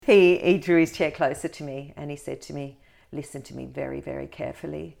He drew his chair closer to me and he said to me, listen to me very, very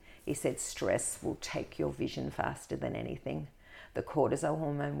carefully. He said, stress will take your vision faster than anything. The cortisol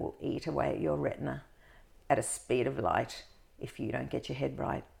hormone will eat away at your retina at a speed of light if you don't get your head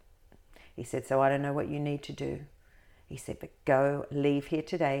right. He said, so I don't know what you need to do. He said, but go, leave here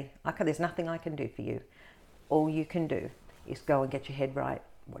today. There's nothing I can do for you. All you can do is go and get your head right.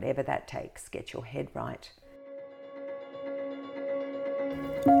 Whatever that takes, get your head right.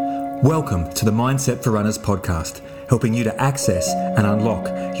 Welcome to the Mindset for Runners podcast, helping you to access and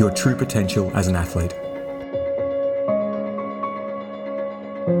unlock your true potential as an athlete.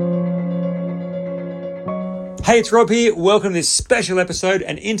 Hey, it's Rob here. Welcome to this special episode,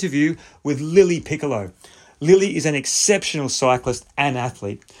 an interview with Lily Piccolo. Lily is an exceptional cyclist and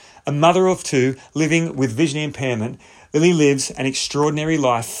athlete. A mother of two living with vision impairment, Lily lives an extraordinary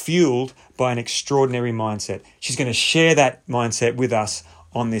life fueled by an extraordinary mindset. She's going to share that mindset with us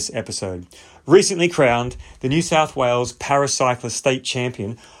on this episode. Recently crowned the New South Wales Paracyclist State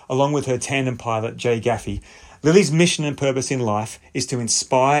Champion, along with her tandem pilot Jay Gaffey, Lily's mission and purpose in life is to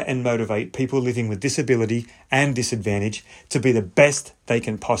inspire and motivate people living with disability and disadvantage to be the best they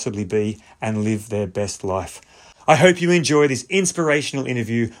can possibly be and live their best life. I hope you enjoy this inspirational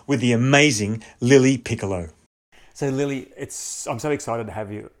interview with the amazing Lily Piccolo. So Lily, I'm so excited to have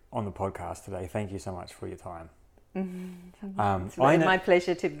you on the podcast today. Thank you so much for your time. It's really my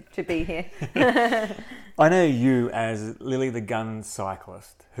pleasure to be here. I know you as Lily the Gun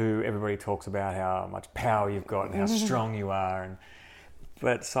cyclist, who everybody talks about how much power you've got and how strong you are,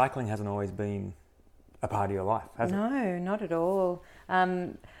 but cycling hasn't always been a part of your life, has it? No, not at all.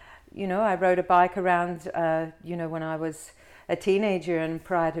 I rode a bike around, when I was a teenager and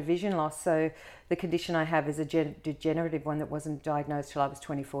prior to vision loss. So the condition I have is a degenerative one that wasn't diagnosed till I was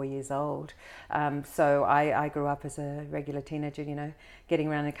 24 years old. So I grew up as a regular teenager, getting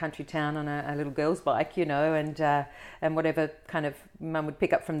around a country town on a little girl's bike, and whatever kind of mum would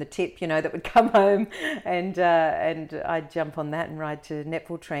pick up from the tip, that would come home, and I'd jump on that and ride to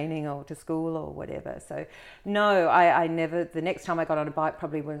netball training or to school or whatever. So no, I never. The next time I got on a bike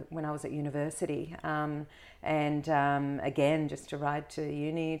probably when I was at university. Again, just to ride to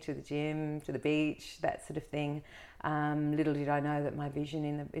uni, to the gym, to the beach, that sort of thing. Little did I know that my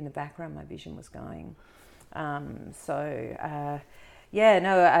vision in the background, my vision was going.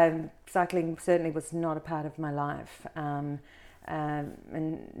 Cycling certainly was not a part of my life. And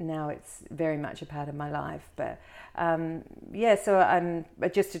now it's very much a part of my life. But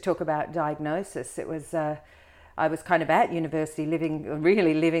just to talk about diagnosis, it was I was kind of at university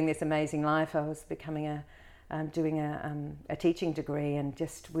really living this amazing life. I was doing a teaching degree, and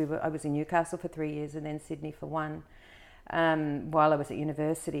I was in Newcastle for 3 years and then Sydney for 1 while I was at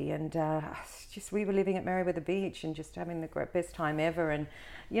university, and we were living at Merewether Beach and just having the best time ever. And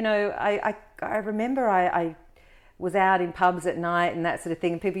I remember I was out in pubs at night and that sort of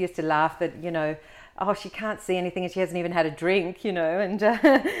thing, and people used to laugh that oh, she can't see anything and she hasn't even had a drink, and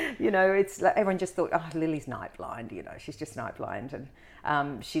it's like everyone just thought, oh, Lily's night blind, she's just night blind,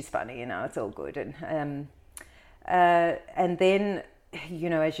 and she's funny, it's all good. And then,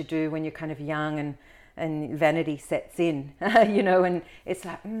 as you do when you're kind of young and vanity sets in, and it's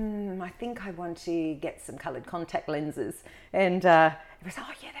like, I think I want to get some coloured contact lenses. And it was,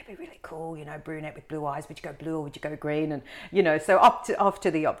 oh yeah, that'd be really cool, brunette with blue eyes. Would you go blue or would you go green? And, so off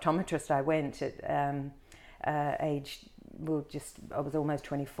to the optometrist I went at I was almost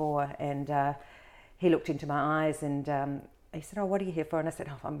 24, and he looked into my eyes and he said, oh, what are you here for? And I said,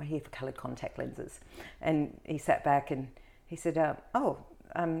 oh, I'm here for coloured contact lenses. And he sat back and he said,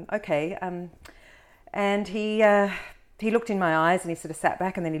 okay. And he looked in my eyes and he sort of sat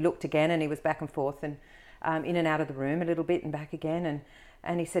back, and then he looked again, and he was back and forth and in and out of the room a little bit and back again.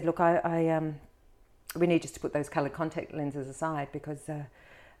 And he said, look, we need just to put those coloured contact lenses aside because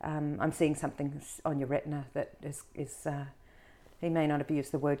I'm seeing something on your retina that is he may not have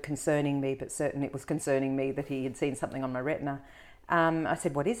used the word concerning me, but certainly it was concerning me that he had seen something on my retina. I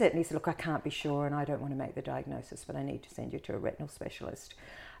said, what is it? And he said, look, I can't be sure and I don't want to make the diagnosis, but I need to send you to a retinal specialist.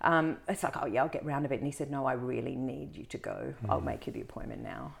 It's like, oh yeah, I'll get round to it. And he said, no, I really need you to go. I'll make you the appointment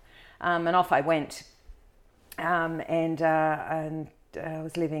now. And off I went. And I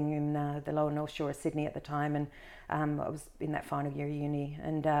was living in the lower North Shore of Sydney at the time, and I was in that final year of uni.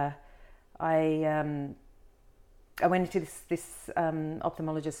 And I went into this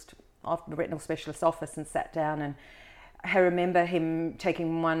ophthalmologist, retinal specialist office, and sat down, and I remember him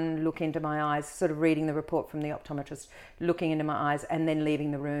taking one look into my eyes, sort of reading the report from the optometrist, looking into my eyes, and then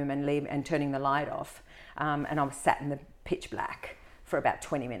leaving the room and turning the light off. And I was sat in the pitch black for about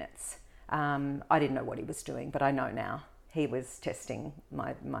 20 minutes. I didn't know what he was doing, but I know now. he was testing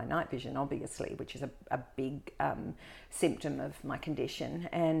my night vision, obviously, which is a big symptom of my condition.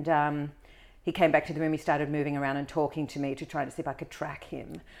 And he came back to the room, he started moving around and talking to me to try to see if I could track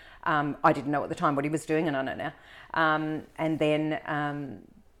him. I didn't know at the time what he was doing, and I don't know now. And then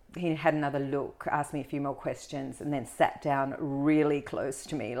he had another look, asked me a few more questions, and then sat down really close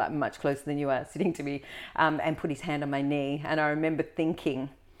to me, like much closer than you are sitting to me, and put his hand on my knee. And I remember thinking,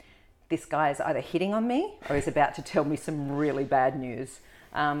 this guy is either hitting on me or is about to tell me some really bad news.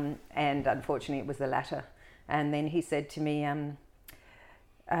 And unfortunately, it was the latter. And then he said to me,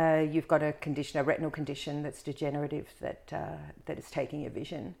 you've got a condition, a retinal condition that's degenerative, that is taking your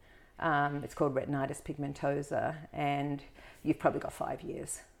vision. It's called retinitis pigmentosa, and you've probably got 5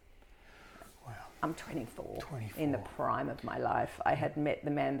 years. Wow. I'm 24, in the prime of my life. I had met the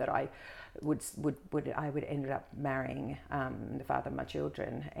man that I would ended up marrying, the father of my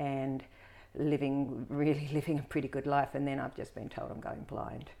children, and living a pretty good life. And then I've just been told I'm going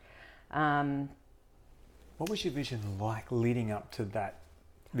blind. What was your vision like leading up to that?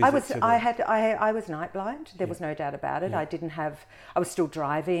 I was night blind. There was no doubt about it. Yeah. I was still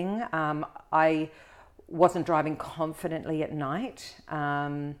driving. I wasn't driving confidently at night.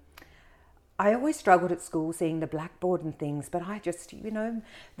 I always struggled at school seeing the blackboard and things, but I just,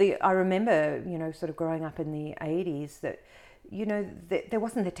 I remember, sort of growing up in the 80s that, there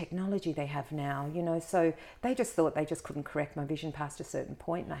wasn't the technology they have now, so they just thought they just couldn't correct my vision past a certain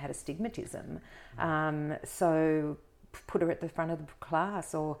point, and I had astigmatism. So put her at the front of the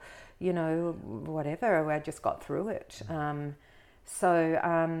class, or, whatever, I just got through it.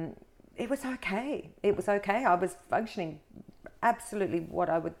 It was okay. It was okay. I was functioning absolutely what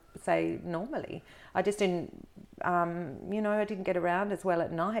I would say normally. I just didn't, I didn't get around as well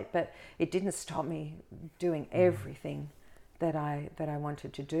at night, but it didn't stop me doing everything that I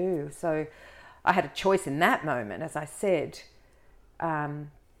wanted to do. So I had a choice in that moment, as I said.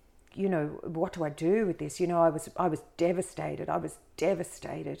 What do I do with this? I was devastated.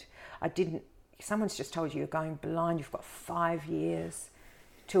 Someone's just told you you're going blind. You've got 5 years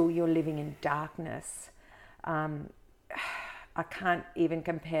till you're living in darkness. I can't even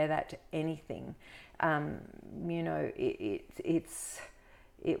compare that to anything.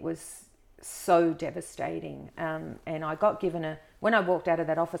 It was so devastating. And I got given when I walked out of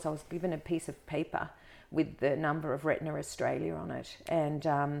that office, I was given a piece of paper with the number of Retina Australia on it, and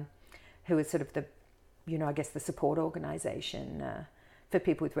who is sort of the, I guess the support organisation for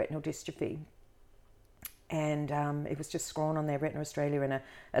people with retinal dystrophy. And it was just scrawled on there, Retina Australia, and a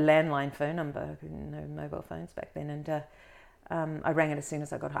landline phone number, no mobile phones back then. And I rang it as soon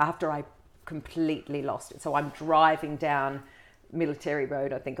as I got home, after I completely lost it. So I'm driving down Military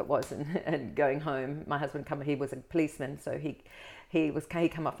Road, I think it was, and going home. My husband he was a policeman, so he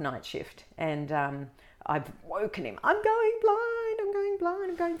come off night shift, and I've woken him. I'm going blind.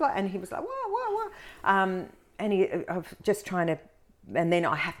 And he was like, wah. And I'm just trying to, and then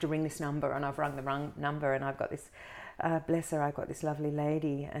I have to ring this number, and I've rung the wrong number, and I've got this, bless her, I've got this lovely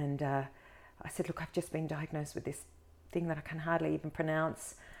lady, and I said, look, I've just been diagnosed with this thing that I can hardly even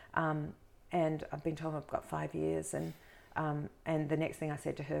pronounce, and I've been told I've got 5 years, and the next thing I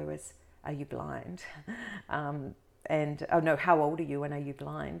said to her was, are you blind? And oh no, how old are you, and are you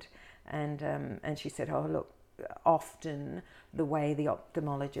blind? And she said, oh look, often the way the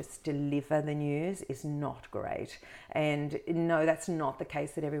ophthalmologists deliver the news is not great, and no, that's not the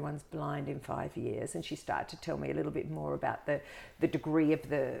case, that everyone's blind in 5 years. And she started to tell me a little bit more about the degree of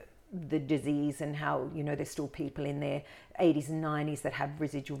the disease, and how, there's still people in their 80s and 90s that have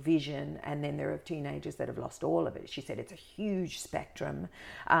residual vision, and then there are teenagers that have lost all of it. She said it's a huge spectrum,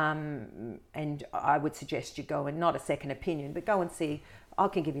 and I would suggest you go, and not a second opinion, but go and see. I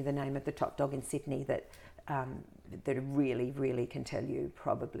can give you the name of the top dog in Sydney that really, really can tell you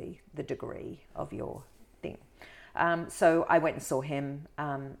probably the degree of your thing. So I went and saw him.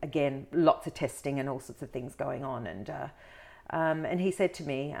 Again, lots of testing and all sorts of things going on, and he said to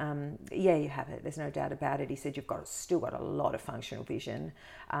me, yeah, you have it. There's no doubt about it. He said, you've still got a lot of functional vision.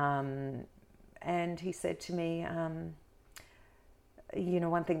 And he said to me,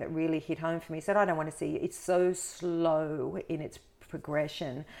 one thing that really hit home for me, he said, I don't want to see you. It's so slow in its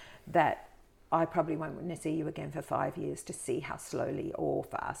progression that I probably won't want to see you again for 5 years to see how slowly or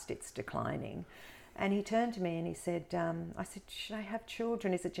fast it's declining. And he turned to me and he said, I said, should I have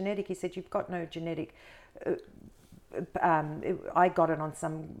children? Is it genetic? He said, you've got no genetic. I got it on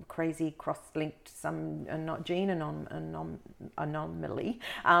some crazy cross-linked, not gene anomaly,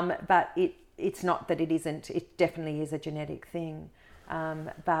 but it's not that it isn't. It definitely is a genetic thing.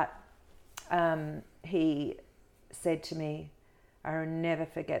 But he said to me, I'll never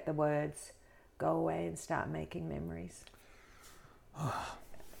forget the words, go away and start making memories.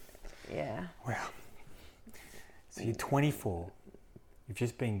 Yeah. Wow. So you're 24. You've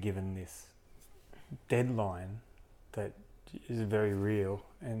just been given this deadline that is very real.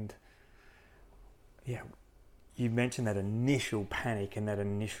 And yeah, you mentioned that initial panic and that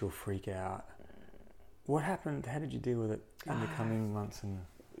initial freak out. What happened? How did you deal with it in the coming months? And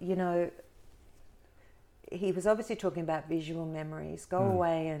you know, he was obviously talking about visual memories. Go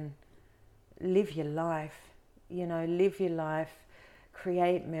away and live your life. You know, live your life,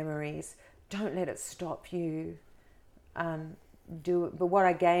 create memories. Don't let it stop you. Do it. But what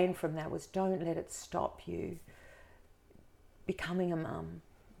I gained from that was don't let it stop you becoming a mum,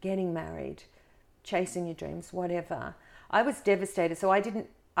 getting married, chasing your dreams, whatever. I was devastated, so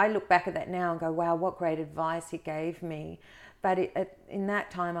I look back at that now and go, wow, what great advice he gave me. But in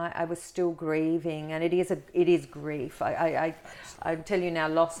that time, I was still grieving, and it is grief. I tell you now,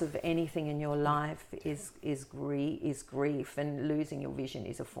 loss of anything in your life is grief, and losing your vision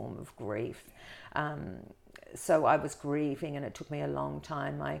is a form of grief. So I was grieving, and it took me a long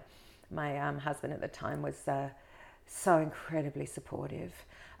time. My husband at the time was so incredibly supportive,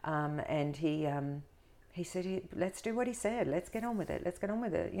 and he said, let's do what he said. Let's get on with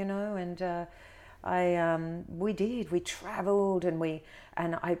it, you know. And we traveled, and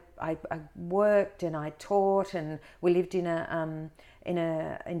I worked, and I taught, and we lived in a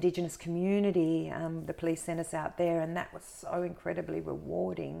Indigenous community. The police sent us out there, and that was so incredibly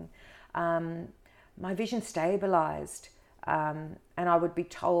rewarding. My vision stabilized, and I would be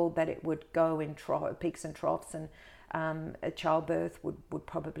told that it would go in peaks and troughs, and a childbirth would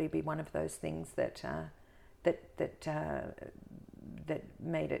probably be one of those things that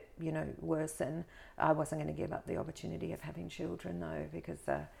made it, you know, worse. And I wasn't going to give up the opportunity of having children, though, because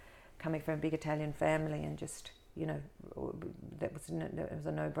coming from a big Italian family, and just, you know, it was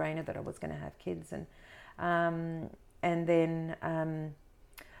a no-brainer that I was going to have kids. And then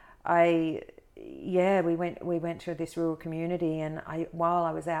we went through this rural community, and while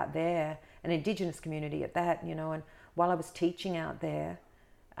I was out there, an Indigenous community at that, you know, and while I was teaching out there,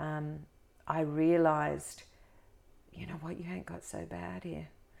 I realised, you know what, you ain't got so bad here.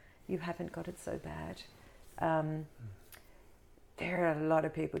 You haven't got it so bad. There are a lot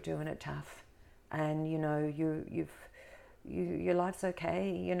of people doing it tough, and you know, your life's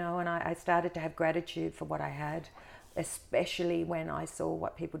okay, you know. And I started to have gratitude for what I had, especially when I saw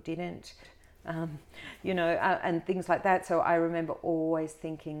what people didn't, you know, and things like that. So I remember always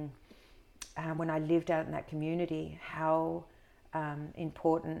thinking, when I lived out in that community, how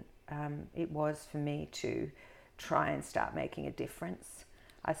important it was for me to try and start making a difference.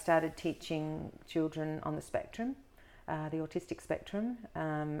 I started teaching children on the spectrum, the autistic spectrum,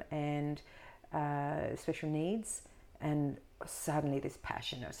 and special needs, and suddenly this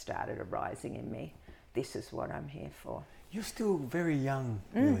passion started arising in me. This is what I'm here for. you're still very young,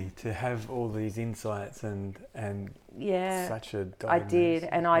 really, to have all these insights and such a diagnosis. I did,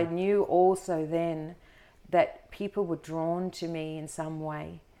 and I knew also then that people were drawn to me in some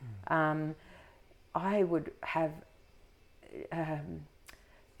way. I would have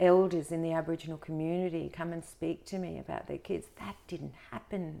elders in the Aboriginal community come and speak to me about their kids. That didn't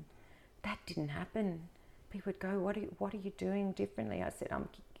happen. People would go, what are you doing differently? I said,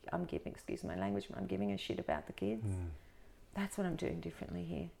 I'm giving, excuse my language, I'm giving a shit about the kids. That's what I'm doing differently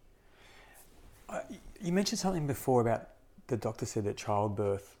here. You mentioned something before about the doctor said that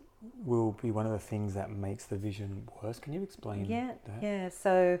childbirth will be one of the things that makes the vision worse. Can you explain that? Yeah.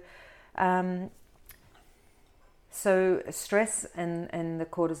 So stress and the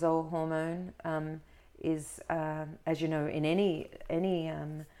cortisol hormone is, as you know, in any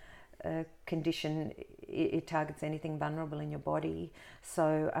condition, it targets anything vulnerable in your body.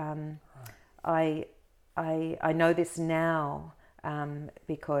 So I know this now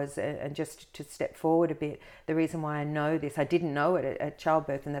because, and just to step forward a bit, the reason why I know this, I didn't know it at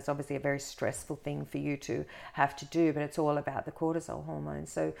childbirth, and that's obviously a very stressful thing for you to have to do, but it's all about the cortisol hormone.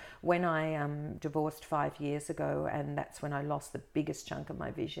 So when I divorced 5 years ago, and that's when I lost the biggest chunk of my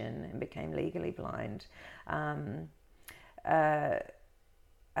vision and became legally blind,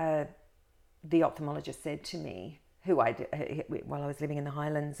 the ophthalmologist said to me, while I was living in the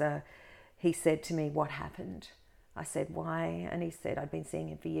Highlands, he said to me, "What happened?" I said, "Why?" And he said, I'd been seeing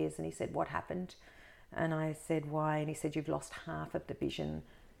him for years, and he said, "What happened?" And I said, "Why?" And he said, "You've lost half of the vision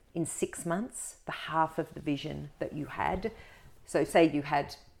in 6 months, the half of the vision that you had. So say you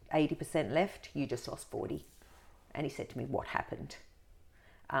had 80% left, you just lost 40. And he said to me, "What happened?"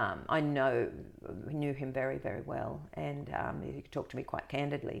 I knew him very, very well, and he talked to me quite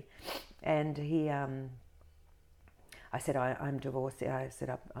candidly. And I said, I'm divorced. I said,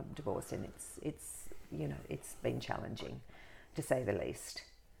 I'm divorced, and it's been challenging. to say the least.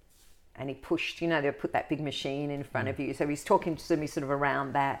 And he pushed, they put that big machine in front of you. So he's talking to me sort of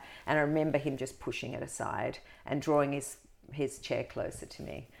around that. And I remember him just pushing it aside and drawing his chair closer to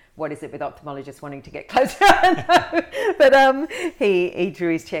me. What is it with ophthalmologists wanting to get closer? I know. But he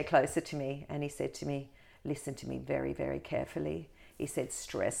drew his chair closer to me and he said to me, listen to me very, very carefully. He said,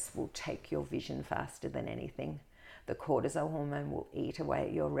 stress will take your vision faster than anything. The cortisol hormone will eat away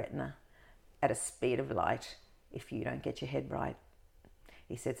at your retina at a speed of light if you don't get your head right.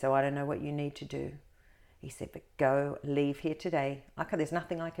 He said, so I don't know what you need to do. He said, but leave here today. There's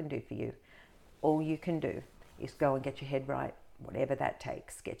nothing I can do for you. All you can do is go and get your head right. Whatever that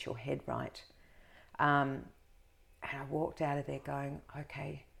takes, get your head right. And I walked out of there going,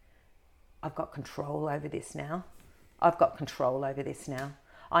 okay, I've got control over this now. I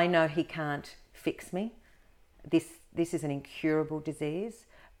know he can't fix me. This is an incurable disease,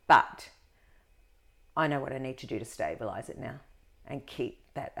 but I know what I need to do to stabilize it now and keep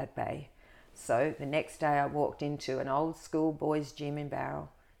that at bay. So the next day I walked into an old school boys gym in Barrel.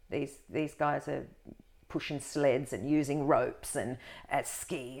 These guys are pushing sleds and using ropes and as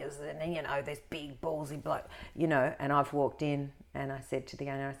skiers and there's big ballsy bloke, and I've walked in and I said to the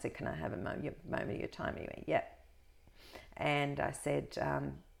owner, I said, can I have a moment of your time? And he went, yep. And I said,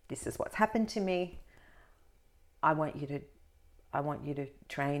 this is what's happened to me. I want you to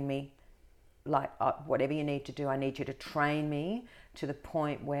train me, like whatever you need to do. I need you to train me to the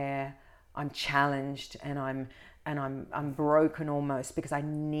point where I'm challenged and I'm broken almost, because I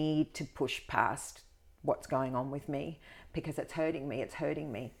need to push past what's going on with me, because it's hurting me. It's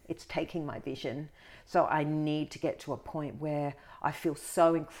taking my vision. So I need to get to a point where I feel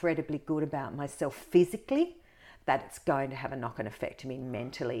so incredibly good about myself physically that it's going to have a knock-on effect to me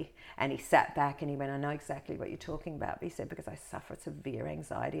mentally. And he sat back and he went, I know exactly what you're talking about. But he said, because I suffer severe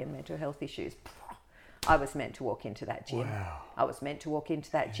anxiety and mental health issues. I was meant to walk into that gym. Wow.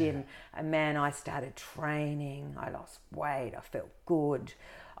 And man, I started training. I lost weight. I felt good.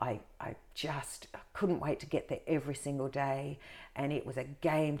 I couldn't wait to get there every single day. And it was a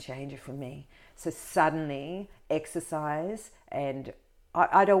game changer for me. So suddenly exercise, and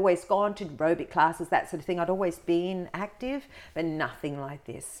I'd always gone to aerobic classes, that sort of thing. I'd always been active, but nothing like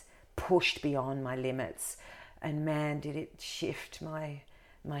this. Pushed beyond my limits. And man, did it shift my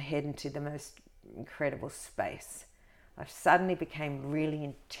head into the most incredible space. I suddenly became really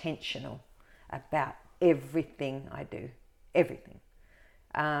intentional about everything I do. Everything.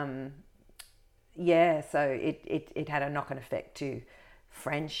 So it had a knock-on effect to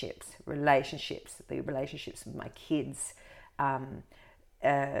friendships, relationships, the relationships with my kids,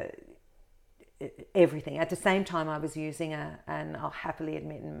 everything. At the same time, I was using and I'll happily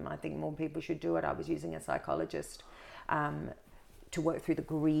admit, and I think more people should do it, I was using a psychologist to work through the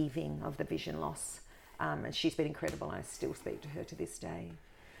grieving of the vision loss. And she's been incredible. I still speak to her to this day.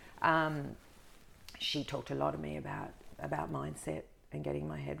 She talked a lot to me about mindset and getting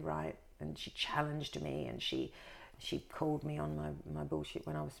my head right. And she challenged me, and she called me on my bullshit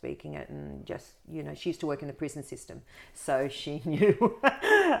when I was speaking it, and just, she used to work in the prison system, so she knew.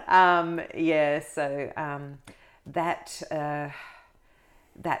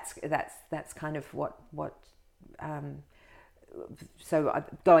 That's kind of what so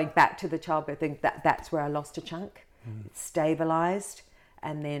going back to the childbirth thing, that's where I lost a chunk. It stabilized,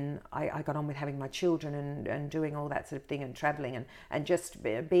 and then I got on with having my children and doing all that sort of thing, and traveling and just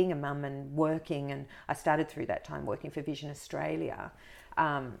being a mum and working. And I started through that time working for Vision Australia,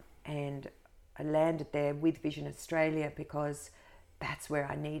 and I landed there with Vision Australia because that's where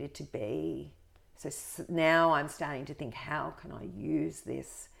I needed to be. So now I'm starting to think, how can I use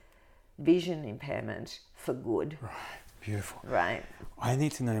this vision impairment for good? Right. Beautiful. Right. I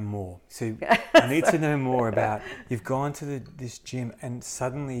need to know more. So I need to know more about, you've gone to this gym and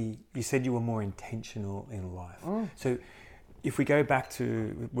suddenly you said you were more intentional in life. So if we go back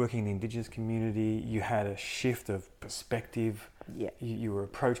to working in the Indigenous community, you had a shift of perspective. Yeah. You were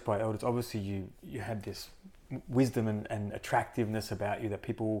approached by elders. Obviously you had this wisdom and attractiveness about you that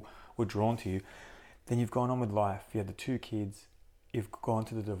people were drawn to you. Then you've gone on with life. You had the 2 kids. You've gone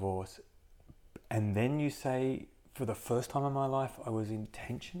to the divorce. And then you say, for the first time in my life, I was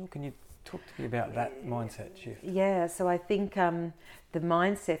intentional. Can you talk to me about that mindset shift? Yeah, so I think the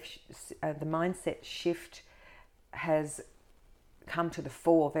mindset shift has come to the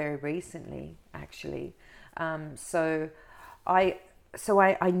fore very recently, actually. So I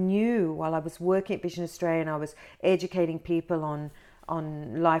knew while I was working at Vision Australia and I was educating people on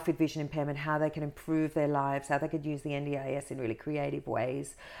life with vision impairment, how they can improve their lives, how they could use the NDIS in really creative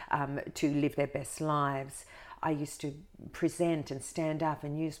ways to live their best lives. I used to present and stand up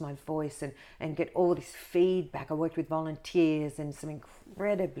and use my voice and get all this feedback. I worked with volunteers and some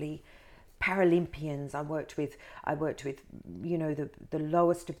incredibly Paralympians. I worked with the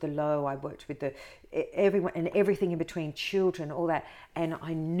lowest of the low. I worked with everyone and everything in between, children, all that. And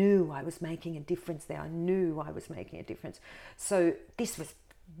I knew I was making a difference there. I knew I was making a difference. So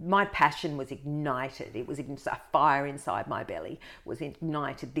my passion was ignited. It was a fire inside my belly was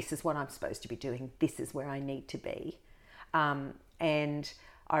ignited. This is what I'm supposed to be doing. This is where I need to be. And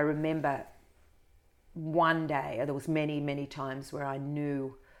I remember one day, there was many, many times where I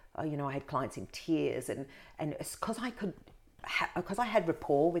knew, I had clients in tears, and it's because I had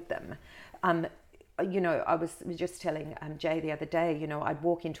rapport with them. I was just telling Jay the other day, I'd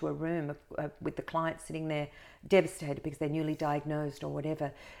walk into a room with the client sitting there devastated because they're newly diagnosed or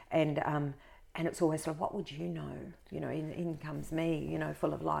whatever, and it's always like, what would you know? In comes me,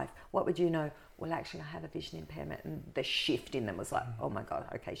 full of life. What would you know? Well, actually, I have a vision impairment, and the shift in them was like, oh my God,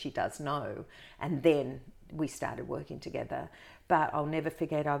 okay, she does know. And then we started working together. But I'll never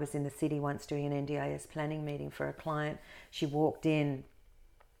forget, I was in the city once doing an NDIS planning meeting for a client. She walked in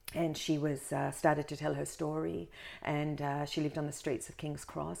and she was started to tell her story, and she lived on the streets of King's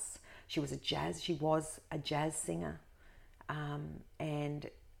Cross. She was a jazz singer, and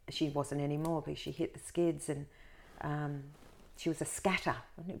she wasn't anymore because she hit the skids, and she was a scatter.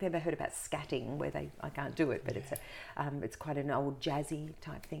 I don't know if you've ever heard about scatting, where I can't do it, but it's quite an old jazzy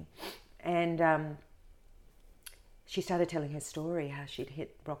type thing. And she started telling her story, how she'd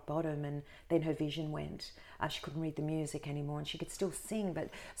hit rock bottom, and then her vision went. She couldn't read the music anymore, and she could still sing, but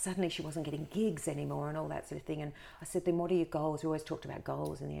suddenly she wasn't getting gigs anymore and all that sort of thing. And I said, then what are your goals? We always talked about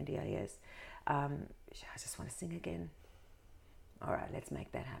goals in the NDIS. I just want to sing again. All right, let's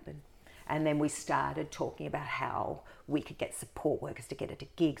make that happen. And then we started talking about how we could get support workers to get her to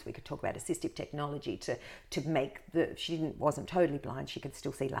gigs. We could talk about assistive technology to make she wasn't totally blind. She could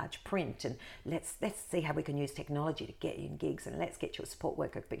still see large print. And let's see how we can use technology to get you in gigs. And let's get you a support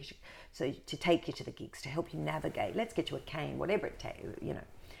worker so to take you to the gigs, to help you navigate. Let's get you a cane, whatever it takes,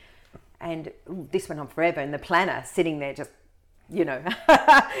 And this went on forever. And the planner sitting there just,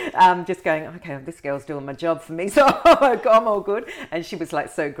 just going, okay, this girl's doing my job for me, so I'm all good. And she was like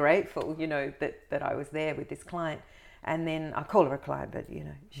so grateful, that I was there with this client. And then I call her a client, but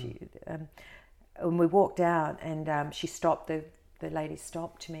she. And we walked out, and she stopped. The lady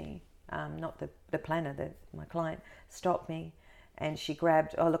stopped me, not the planner, my client stopped me, and she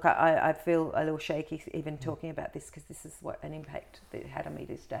grabbed. Oh look, I feel a little shaky even talking about this, because this is what an impact that it had on me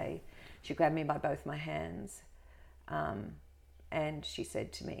this day. She grabbed me by both my hands. And she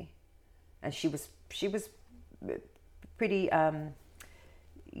said to me, and she was pretty.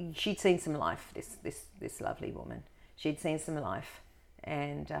 She'd seen some life. This lovely woman. She'd seen some life,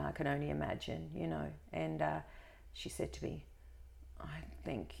 and I can only imagine, And she said to me, "I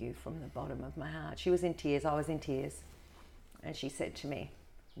thank you from the bottom of my heart." She was in tears. I was in tears, and she said to me,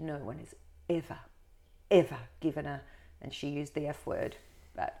 "No one has ever given her," and she used the F word,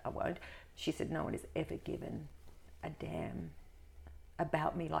 but I won't. She said, "No one has ever given a damn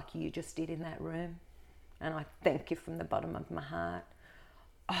about me like you just did in that room, and I thank you from the bottom of my heart."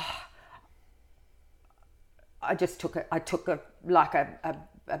 Oh, I took a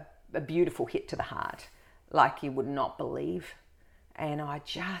beautiful hit to the heart, like you would not believe. And I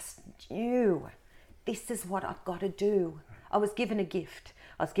just knew, this is what I've got to do. I was given a gift.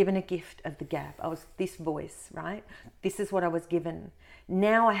 I was given a gift of the gap. I was this voice, right? This is what I was given.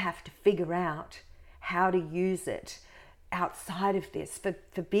 Now I have to figure out how to use it outside of this for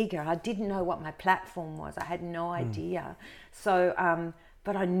bigger. I didn't know what my platform was. I had no idea. So,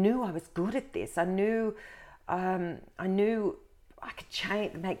 but I knew I was good at this. I knew I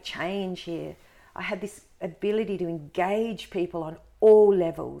could make change here. I had this ability to engage people on all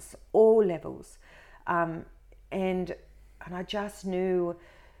levels. And I just knew,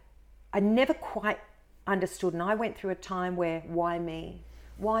 I never quite understood. And I went through a time where, why me?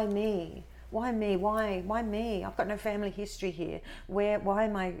 Why me? Why me? Why me? I've got no family history here. Why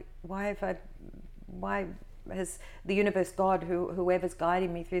has the universe, God, whoever's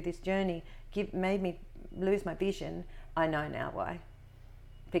guiding me through this journey, made me lose my vision? I know now why.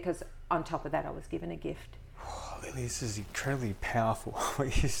 Because on top of that, I was given a gift. Oh, Lily, this is incredibly powerful,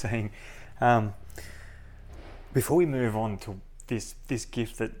 what you're saying. Before we move on to this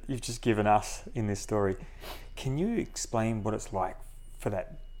gift that you've just given us in this story, can you explain what it's like for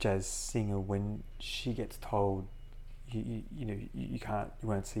that jazz singer when she gets told you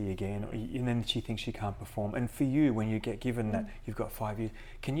won't see again, and then she thinks she can't perform. And for you, when you get given that you've got 5 years,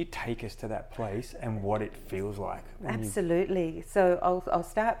 can you take us to that place and what it feels like? Absolutely. So I'll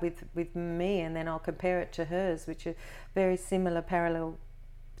start with me, and then I'll compare it to hers, which are very similar, parallel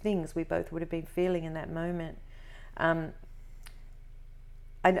things we both would have been feeling in that moment.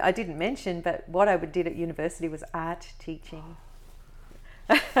 I didn't mention, but what I did at university was art teaching.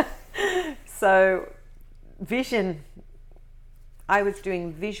 So vision, I was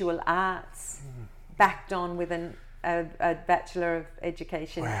doing visual arts, backed on with a Bachelor of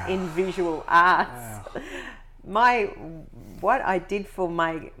Education in Visual Arts. Wow. What I did for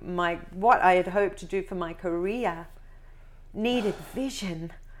what I had hoped to do for my career needed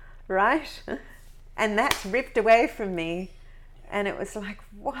vision, right? And that's ripped away from me. And it was like,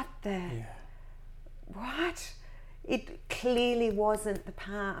 what? It clearly wasn't the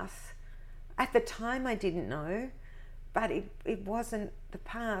path. At the time I didn't know, but it wasn't the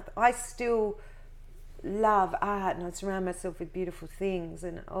path. I still love art and I surround myself with beautiful things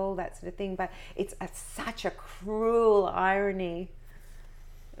and all that sort of thing, but it's such a cruel irony.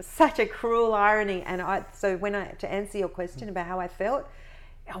 Such a cruel irony. And to answer your question about how I felt,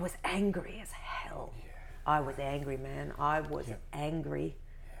 I was angry as hell. Yeah. I was angry, man. I was angry.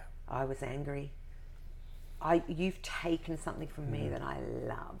 Yeah. I was angry. You've taken something from me that I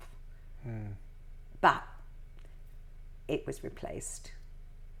love. But it was replaced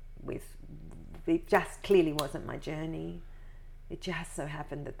with, it just clearly wasn't my journey. It just so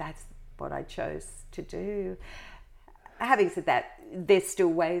happened that that's what I chose to do. Having said that, there's still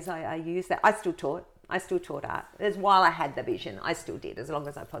ways I use that. I still taught art. While I had the vision, I still did, as long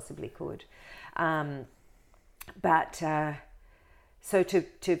as I possibly could. So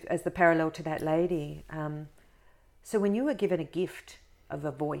as the parallel to that lady, so when you were given a gift of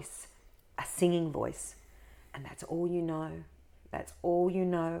a voice, a singing voice, and that's all you know,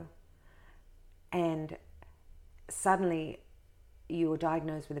 and suddenly you were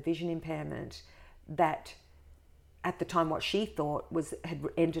diagnosed with a vision impairment that at the time what she thought had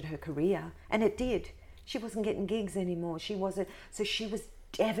ended her career, and it did. She wasn't getting gigs anymore. She was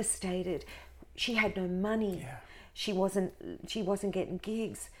devastated. She had no money. Yeah. She wasn't getting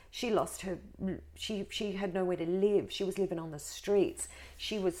gigs. She lost her. She had nowhere to live. She was living on the streets.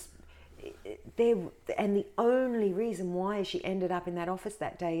 She was there, and the only reason why she ended up in that office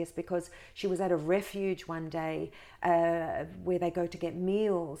that day is because she was at a refuge one day where they go to get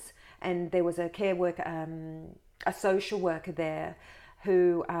meals, and there was a care worker, a social worker there,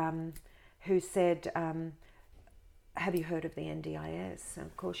 who said, "Have you heard of the NDIS?" And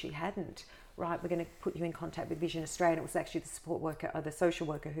of course she hadn't. Right, we're going to put you in contact with Vision Australia. And it was actually the support worker or the social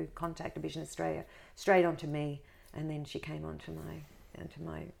worker who contacted Vision Australia straight onto me, and then she came onto my.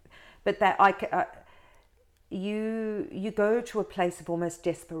 But that you go to a place of almost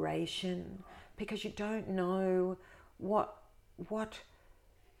desperation because you don't know what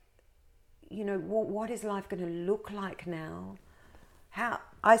is life going to look like now. How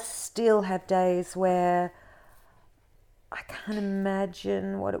I still have days where I can't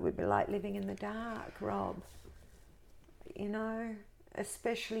imagine what it would be like living in the dark, Rob.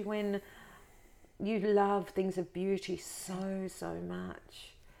 Especially when you love things of beauty so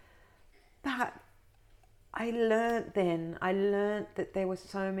much. But I learnt that there were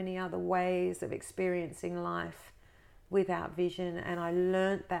so many other ways of experiencing life without vision, and I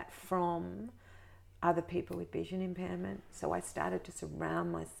learnt that from other people with vision impairment. So I started to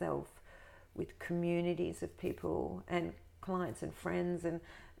surround myself with communities of people and clients and friends and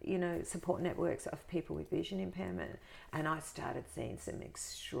support networks of people with vision impairment, and I started seeing some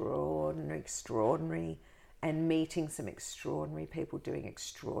extraordinary and meeting some extraordinary people doing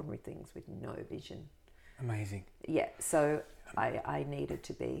extraordinary things with no vision. Amazing. Yeah, so I needed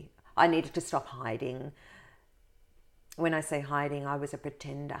to stop hiding. When I say hiding, I was a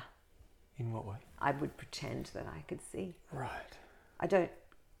pretender. In what way? I would pretend that I could see. Right. I don't.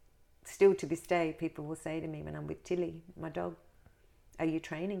 Still to this day, people will say to me when I'm with Tilly, my dog, "Are you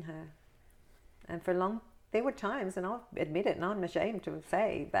training her?" And there were times, and I'll admit it, and I'm ashamed to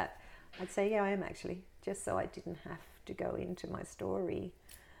say, but I'd say, "Yeah, I am actually," just so I didn't have to go into my story.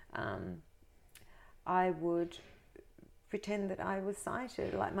 I would pretend that I was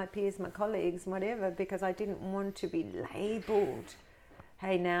sighted, like my peers, my colleagues, whatever, because I didn't want to be labelled.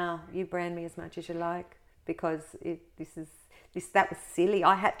 Hey, now you brand me as much as you like, because that was silly.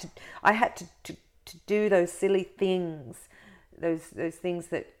 I had to do those silly things, those things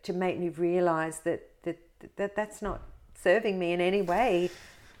that to make me realise that's not serving me in any way.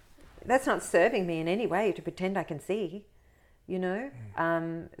 That's not serving me in any way to pretend I can see,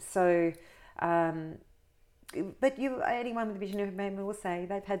 But anyone with vision impairment will say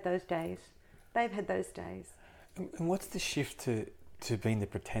they've had those days. They've had those days. And what's the shift to being the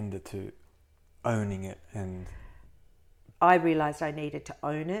pretender, to owning it? And I realised I needed to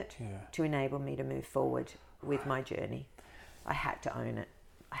own it Yeah. to enable me to move forward with my journey. I had to own it.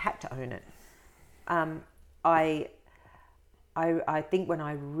 I think when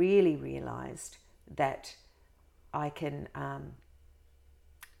I really realised that I can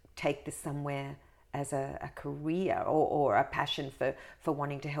take this somewhere as a career or a passion for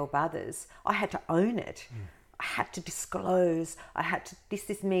wanting to help others, I had to own it. I had to disclose. This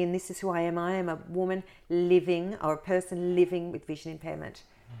is me and this is who I am. I am a woman living, or a person living with vision impairment.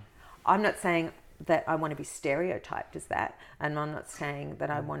 I'm not saying that I want to be stereotyped as that, and I'm not saying that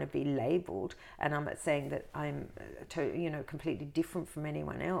I want to be labelled, and I'm not saying that I'm completely different from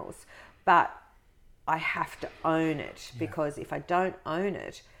anyone else, but I have to own it, because if I don't own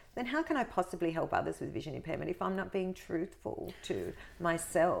it, then how can I possibly help others with vision impairment if I'm not being truthful to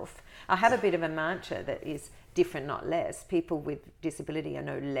myself? I have a bit of a mantra that is different, not less. People with disability are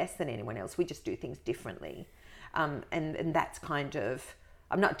no less than anyone else. We just do things differently. And that's kind of,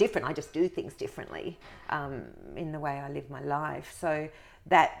 I'm not different, I just do things differently in the way I live my life. So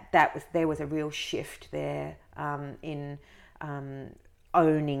there was a real shift there in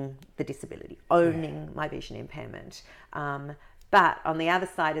owning the disability, owning my vision impairment. But on the other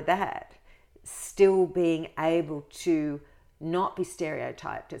side of that, still being able to not be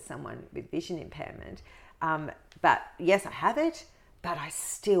stereotyped as someone with vision impairment. But yes, I have it, but I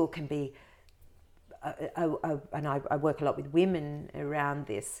still can be, and I work a lot with women around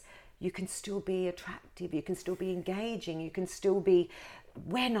this, you can still be attractive, you can still be engaging, you can still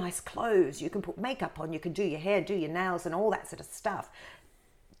wear nice clothes, you can put makeup on, you can do your hair, do your nails and all that sort of stuff.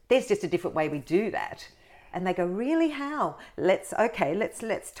 There's just a different way we do that. And they go, really, how? Let's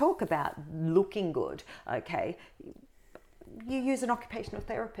talk about looking good. Okay, you use an occupational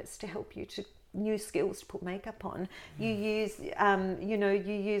therapist to help you to new skills to put makeup on. You use you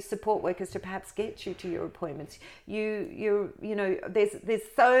use support workers to perhaps get you to your appointments. There's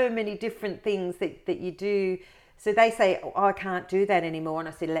so many different things that you do. So they say, oh, I can't do that anymore, and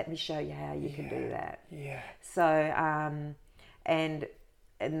I said, let me show you how you can do that. Yeah. So and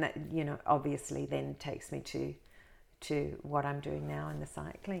that, obviously then takes me to what I'm doing now in the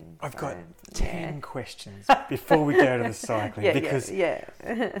cycling. I've got 10 questions before we go to the cycling, because I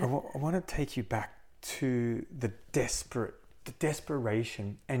want to take you back to the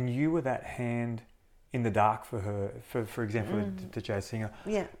desperation, and you were that hand in the dark for her, for example, the jazz singer.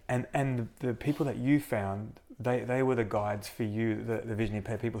 Yeah. And the people that you found, they were the guides for you, the vision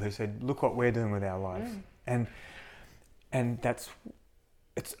impaired people who said, look what we're doing with our life. And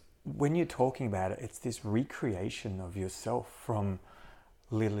it's when you're talking about it, it's this recreation of yourself, from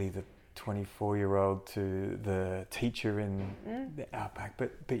Lily, the 24-year-old, to the teacher in the outback.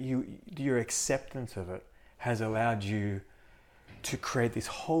 But your acceptance of it has allowed you to create this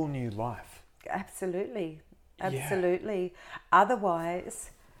whole new life. Absolutely.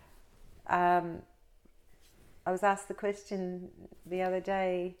 Otherwise, I was asked the question the other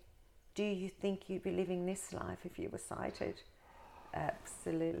day, do you think you'd be living this life if you were sighted?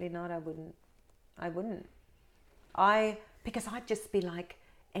 Absolutely not. I wouldn't. Because I'd just be like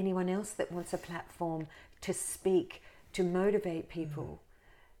anyone else that wants a platform to speak, to motivate people.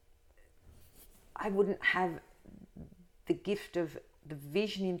 I wouldn't have the gift of the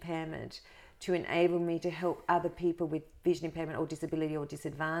vision impairment to enable me to help other people with vision impairment or disability or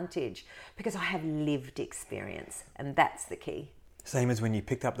disadvantage, because I have lived experience, and that's the key. Same as when you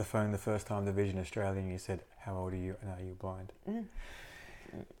picked up the phone the first time to Vision Australia and you said, how old are you and are you blind?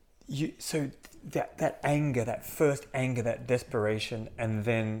 So that anger, that first anger, that desperation, and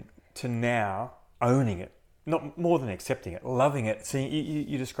then to now owning it, not more than accepting it, loving it. See,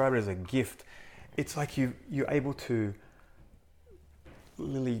 you describe it as a gift. It's like you're able to,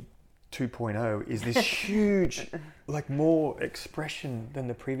 Lily 2.0 is this huge, like more expression than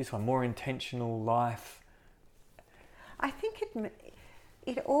the previous one, more intentional life. I think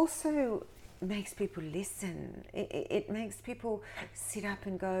it also makes people listen. It makes people sit up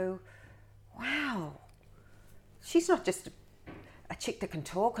and go, wow, she's not just a chick that can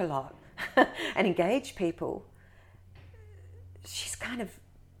talk a lot and engage people. She's kind of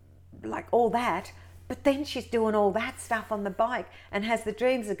like all that, but then she's doing all that stuff on the bike and has the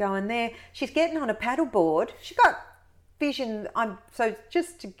dreams of going there. She's getting on a paddleboard. She got vision. So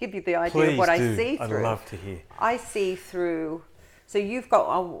just to give you the idea of what I see through. I'd love to hear. I see through. So you've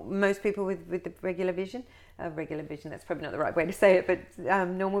got most people with the regular vision. Regular vision, that's probably not the right way to say it, but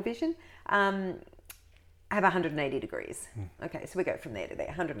normal vision. have 180 degrees. Okay, so we go from there to there,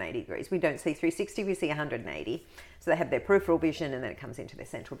 180 degrees. We don't see 360, we see 180. So they have their peripheral vision and then it comes into their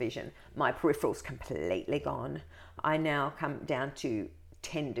central vision. My peripheral's completely gone. I now come down to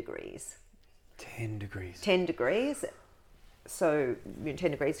 10 degrees. 10 degrees. 10 degrees. So 10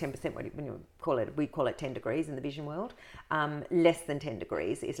 degrees, 10%, when you call it, we call it 10 degrees in the vision world. Less than 10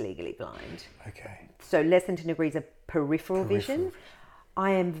 degrees is legally blind. Okay. So less than 10 degrees of peripheral vision.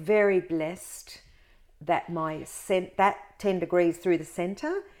 I am very blessed that that 10 degrees through the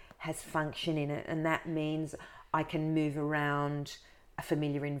center has function in it, and that means I can move around a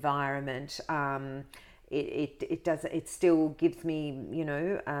familiar environment. It still gives me,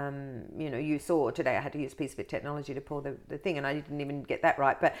 you saw today I had to use a piece of it technology to pour the thing, and I didn't even get that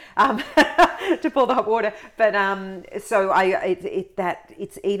right, but to pour the hot water. But so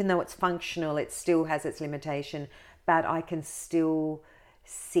it's even though it's functional, it still has its limitation, but I can still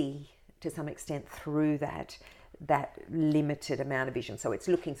see to some extent through that limited amount of vision. So it's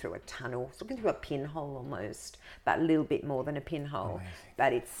looking through a tunnel, it's looking through a pinhole almost, but a little bit more than a pinhole.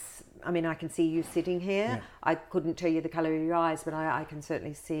 Amazing. But I can see you sitting here. Yeah. I couldn't tell you the colour of your eyes, but I can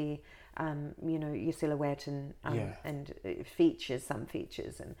certainly see, your silhouette and features, some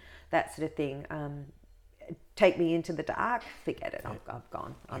features and that sort of thing. Take me into the dark, forget it, I've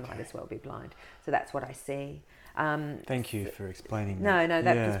gone. I might as well be blind. So that's what I see. Thank you for explaining that. No,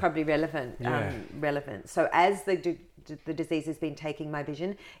 that was probably relevant. Relevant. So as the disease has been taking my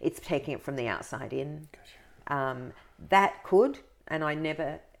vision, it's taking it from the outside in. Gotcha. That could, and I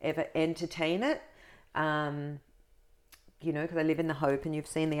never ever entertain it, because I live in the hope, and you've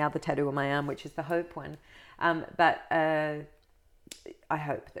seen the other tattoo on my arm, which is the hope one. But I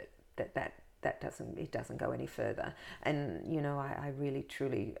hope that doesn't go any further. And I really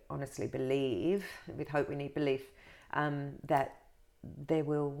truly honestly believe, with hope we need belief, that there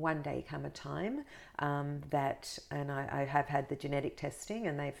will one day come a time that, and I have had the genetic testing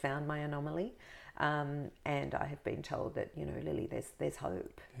and they've found my anomaly, and I have been told that, Lily, there's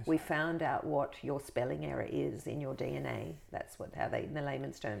hope. We found out what your spelling error is in your DNA. That's how they, in the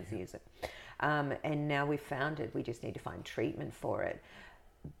layman's terms, use it. And now we've found it. We just need to find treatment for it.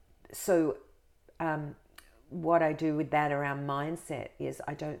 So what I do with that around mindset is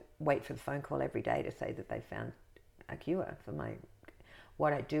I don't wait for the phone call every day to say that they found a cure for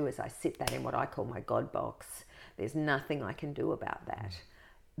what I do is I sit that in what I call my God box. There's nothing I can do about that.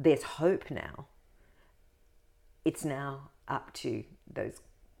 There's hope now. It's now up to those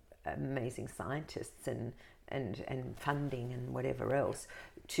amazing scientists and funding and whatever else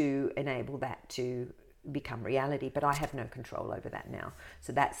to enable that to become reality, but I have no control over that now.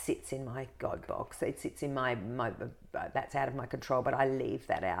 So that sits in my God box. It sits in my that's out of my control, but I leave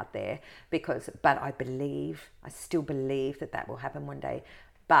that out there but I still believe that will happen one day.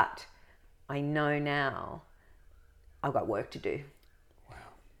 But I know now I've got work to do. Wow.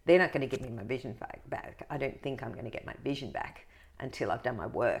 They're not going to give me my vision back. I don't think I'm going to get my vision back until I've done my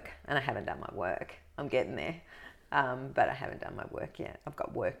work, and I haven't done my work. I'm getting there, but I haven't done my work yet. I've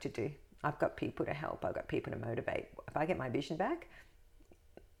got work to do. I've got people to help. I've got people to motivate. If I get my vision back,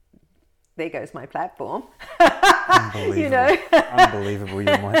 there goes my platform. Unbelievable. Unbelievable,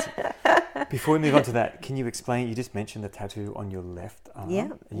 your mindset. Before we move on to that, can you explain, you just mentioned the tattoo on your left arm. Yeah.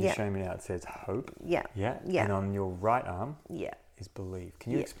 And you're showing me now it says hope. Yeah. Yeah. Yeah. And on your right arm is believe.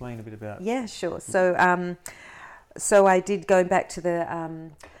 Can you explain a bit about? Yeah, sure. So I did, going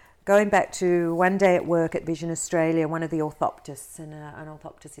back to one day at work at Vision Australia, one of the orthoptists, and an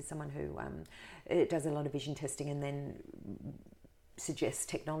orthoptist is someone who does a lot of vision testing and then suggests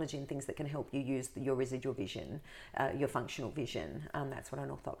technology and things that can help you use your residual vision, your functional vision. That's what an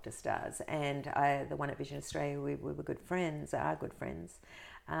orthoptist does. And the one at Vision Australia, we were good friends, are good friends.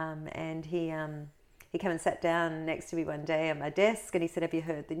 And he came and sat down next to me one day at my desk, and he said, "Have you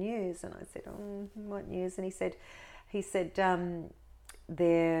heard the news?" And I said, "Oh, what news?" And he said,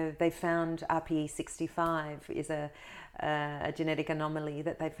 they found RPE65 is a genetic anomaly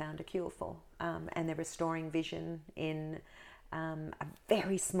that they found a cure for, and they're restoring vision in a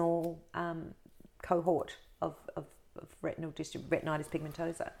very small cohort of retinitis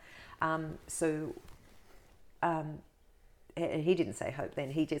pigmentosa. He didn't say hope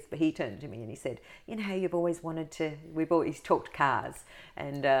then. He turned to me and he said, "You know how you've always wanted to? We've always talked cars,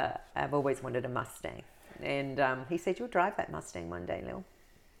 and I've always wanted a Mustang." And he said, "You'll drive that Mustang one day, Lil."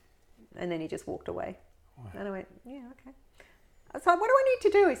 And then he just walked away. Wow. And I went, "Yeah, okay." I was like, "What do I need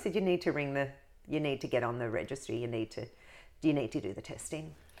to do?" He said, "You need to you need to get on the registry. You need to do the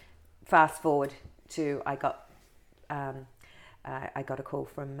testing." Fast forward to I got a call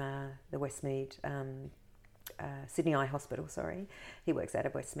from the Westmead, Sydney Eye Hospital. Sorry, he works out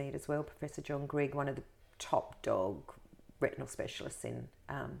of Westmead as well. Professor John Grigg, one of the top dog retinal specialists in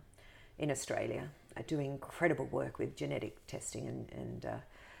Australia, doing incredible work with genetic testing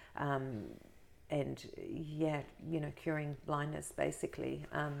and curing blindness basically.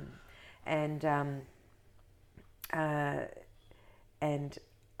 And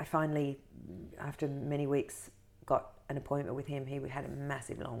I finally, after many weeks, got an appointment with him. He had a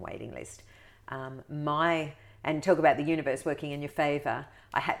massive long waiting list. And talk about the universe working in your favour.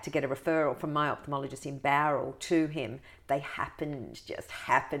 I had to get a referral from my ophthalmologist in Bowral to him. They just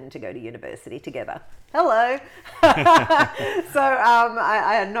happened to go to university together. Hello. So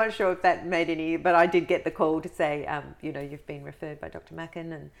I'm not sure if that made any, but I did get the call to say, you've been referred by Dr.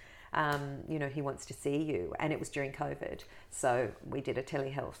 Mackin and, he wants to see you. And it was during COVID. So we did a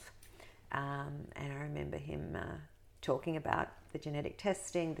telehealth. And I remember him talking about the genetic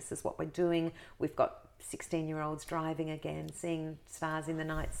testing. This is what we're doing. We've got 16-year-olds driving again, seeing stars in the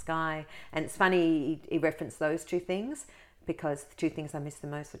night sky. And it's funny he referenced those two things, because the two things I miss the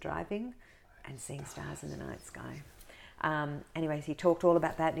most are driving and seeing stars in the night sky. Anyways, he talked all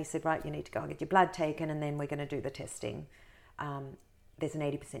about that, and he said, right, you need to go and get your blood taken, and then we're going to do the testing. There's an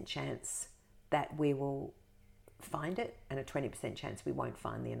 80% chance that we will find it, and a 20% chance we won't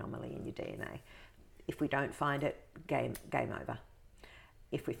find the anomaly in your DNA. If we don't find it, game over.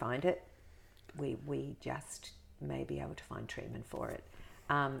 If we find it, we just may be able to find treatment for it.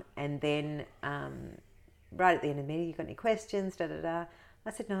 And then right at the end of the meeting, you got any questions, I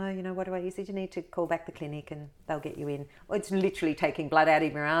said, no, what do I? He said, you need to call back the clinic and they'll get you in. Well, it's literally taking blood out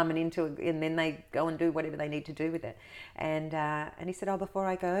of your arm and then they go and do whatever they need to do with it. And he said, before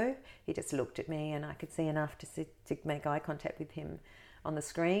I go, he just looked at me and I could see enough to make eye contact with him on the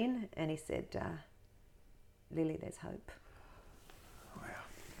screen. And he said, Lily, there's hope. Wow.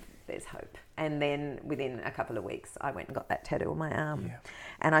 There's hope. And then within a couple of weeks, I went and got that tattoo on my arm. Yeah.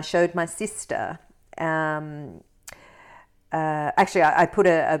 And I showed my sister. Actually, I put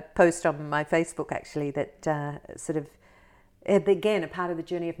a post on my Facebook, actually, that sort of, again, a part of the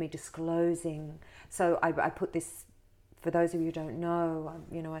journey of me disclosing. So I put this, for those of you who don't know,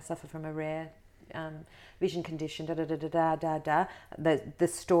 I suffer from a rare vision condition, the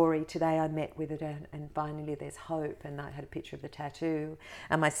story today I met with it, and finally there's hope, and I had a picture of the tattoo,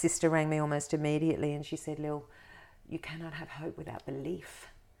 and my sister rang me almost immediately and she said, Lil, you cannot have hope without belief.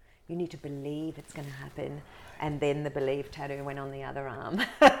 You need to believe it's going to happen. And then the belief tattoo went on the other arm.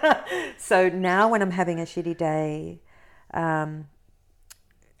 So now when I'm having a shitty day,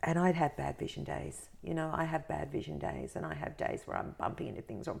 and I'd have bad vision days. I have bad vision days, and I have days where I'm bumping into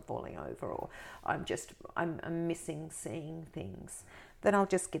things, or I'm falling over, or I'm missing seeing things. Then I'll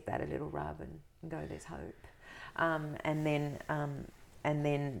just give that a little rub and go, there's hope. And then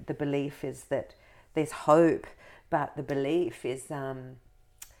the belief is that there's hope, but the belief is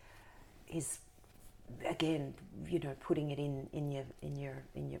again, putting it in your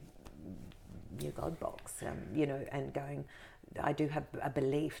God box, and going, I do have a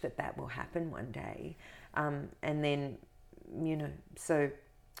belief that will happen one day, and then,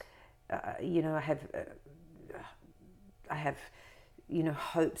 I have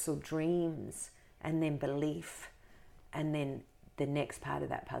hopes or dreams, and then belief, and then the next part of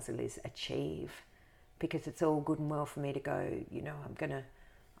that puzzle is achieve, because it's all good and well for me to go,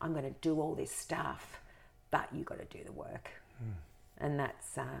 I'm gonna do all this stuff, but you got to do the work, and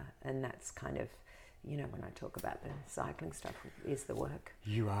that's kind of, when I talk about the cycling stuff, is the work.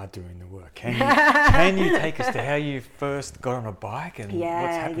 You are doing the work. Can you take us to how you first got on a bike and what's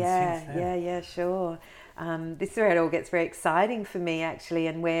happened since then? Yeah, sure. This is where it all gets very exciting for me, actually,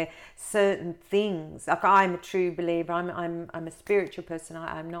 and where certain things, like, I'm a true believer. I'm a spiritual person.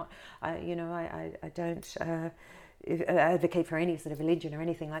 I'm not. I don't advocate for any sort of religion or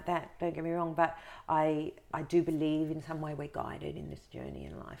anything like that, don't get me wrong, but I do believe in some way we're guided in this journey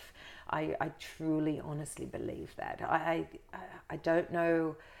in life. I truly, honestly believe that. I don't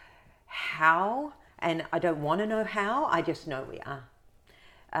know how, and I don't want to know how, I just know we are.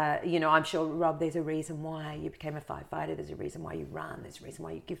 I'm sure, Rob, there's a reason why you became a firefighter, there's a reason why you run, there's a reason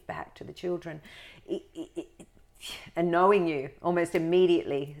why you give back to the children. And knowing you almost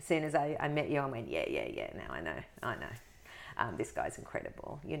immediately, as soon as I met you, I went, yeah, now I know. This guy's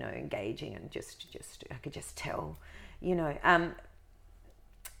incredible, engaging, and just I could just tell,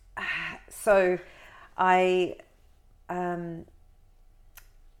 So I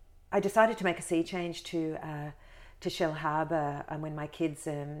decided to make a sea change to Shell Harbour when my kids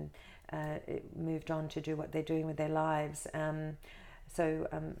moved on to do what they're doing with their lives. So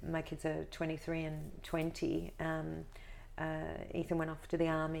my kids are 23 and 20. Ethan went off to the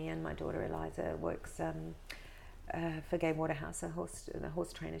army, and my daughter Eliza works for Gay Waterhouse, the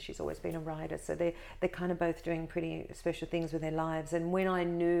horse trainer. She's always been a rider, so they're kind of both doing pretty special things with their lives. And when I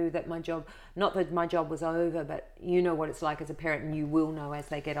knew that my job, not that my job was over, but you know what it's like as a parent, and you will know as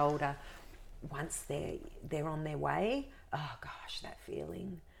they get older, once they're on their way, oh gosh, that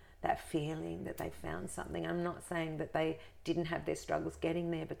feeling that they found something. I'm not saying that they didn't have their struggles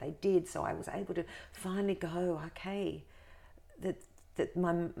getting there, but they did. So I was able to finally go, okay, that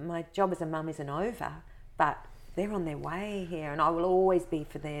my job as a mum isn't over, but they're on their way here, and I will always be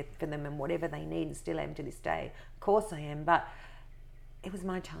for them and whatever they need, and still am to this day. Of course I am, but it was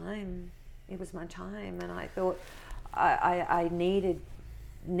my time. It was my time, and I thought I needed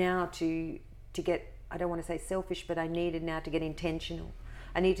now to get, I don't want to say selfish, but I needed now to get intentional.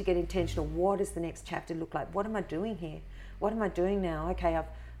 I need to get intentional. What does the next chapter look like? What am I doing here? What am I doing now? Okay,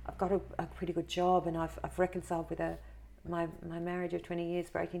 I've got a pretty good job, and I've reconciled with my marriage of 20 years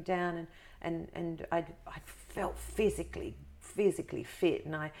breaking down, and I felt physically fit,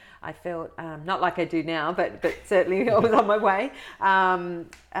 and I felt not like I do now, but certainly I was on my way, and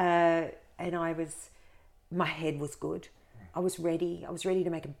my head was good. I was ready to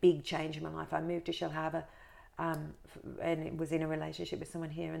make a big change in my life. I moved to Shellharbour, and it was in a relationship with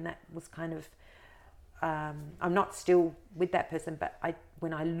someone here, and that was kind of I'm not still with that person, but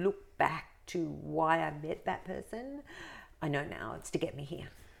when I look back to why I met that person, I know now it's to get me here.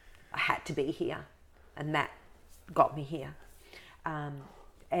 I had to be here, and that got me here.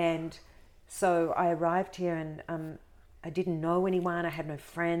 And so I arrived here, and I didn't know anyone. I had no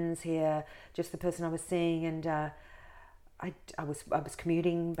friends here, just the person I was seeing, and I was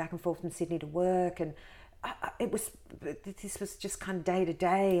commuting back and forth from Sydney to work, and this was just kind of day to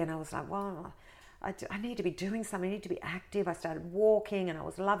day, and I was like, well, I need to be doing something. I need to be active. I started walking, and I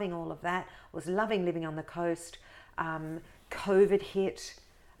was loving all of that. I was loving living on the coast. COVID hit,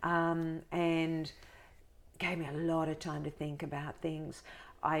 and gave me a lot of time to think about things.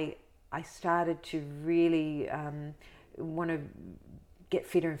 I started to really want to get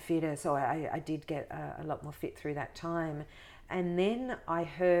fitter and fitter, so I did get a lot more fit through that time. And then I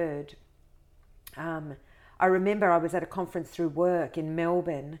heard, I remember I was at a conference through work in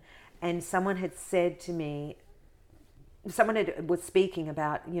Melbourne, and someone had said to me, was speaking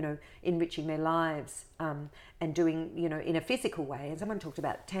about, enriching their lives and doing, in a physical way. And someone talked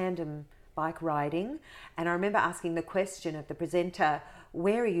about tandem bike riding. And I remember asking the question of the presenter,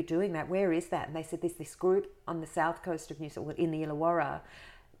 where are you doing that? Where is that? And they said, there's this group on the south coast of New South Wales, in the Illawarra,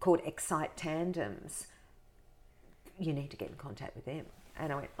 called Excite Tandems. You need to get in contact with them.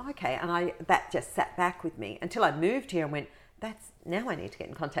 And I went, okay. And that just sat back with me until I moved here and went, now I need to get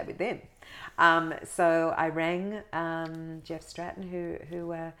in contact with them. So I rang Jeff Stratton,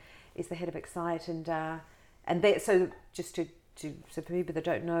 who is the head of Excite, and so just so for people that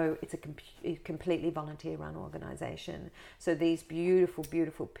don't know, it's a completely volunteer-run organisation. So these beautiful,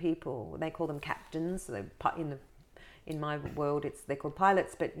 beautiful people, they call them captains. So in my world, they're called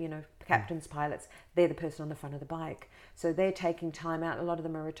pilots, but captains, pilots, they're the person on the front of the bike. So they're taking time out. A lot of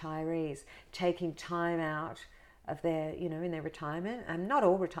them are retirees, taking time out of their, in their retirement, and not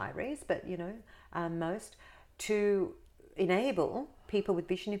all retirees, but most, to enable people with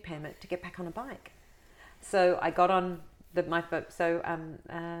vision impairment to get back on a bike. So I got on my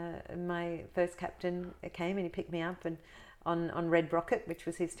first captain came, and he picked me up and on Red Rocket, which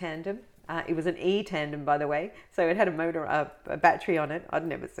was his tandem. It was an E-tandem, by the way, so it had a motor, a battery on it. I'd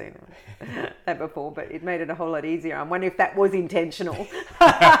never seen that before, but it made it a whole lot easier. I wonder if that was intentional.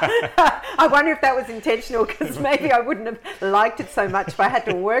 I wonder if that was intentional, because maybe I wouldn't have liked it so much if I had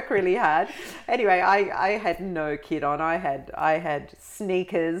to work really hard. Anyway, I had no kit on. I had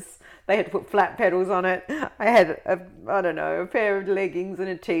sneakers. They had to put flat pedals on it. I had a pair of leggings and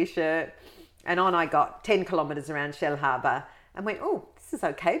a t-shirt, and on I got 10 kilometres around Shellharbour, and went, oh, this is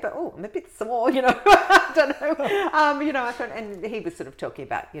okay, but I'm a bit sore, I don't know. I thought, and he was sort of talking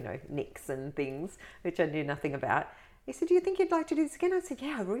about, nicks and things, which I knew nothing about. He said, do you think you'd like to do this again? I said,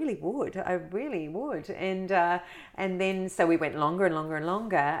 yeah, I really would. And then, so we went longer and longer and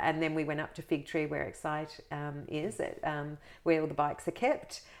longer, and then we went up to Fig Tree, where Excite is, where all the bikes are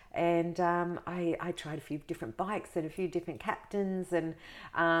kept. And I tried a few different bikes and a few different captains, and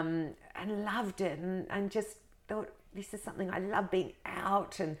loved it, and just thought, this is something I love, being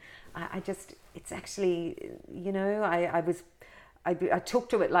out, and it's actually, I took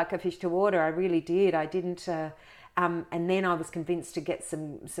to it like a fish to water. I really did. I didn't, and then I was convinced to get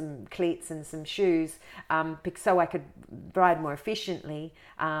some cleats and some shoes, so I could ride more efficiently.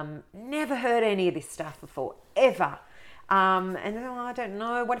 Never heard any of this stuff before, ever. And I don't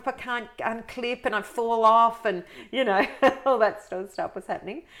know, what if I can't unclip and I fall off, and all that sort of stuff was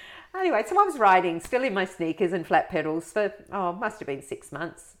happening. Anyway, so I was riding, still in my sneakers and flat pedals for, must have been 6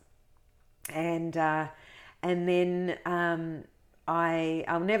 months. And then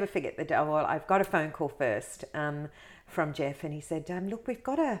I'll never forget the day. Well, I've got a phone call first from Jeff, and he said, look, I've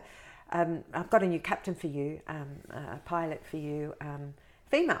got a new captain for you, a pilot for you,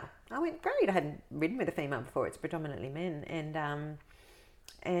 female. I went, great. I hadn't ridden with a female before. It's predominantly men. And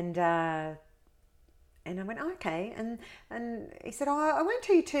I went, okay. And he said, I won't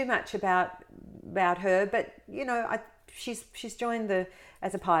tell you too much about her, but, she's joined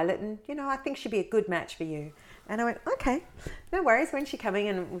as a pilot, and, I think she'd be a good match for you. And I went, okay, no worries. When's she coming?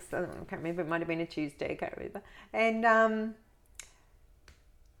 And it was, I can't remember, it might have been a Tuesday, I can't remember. And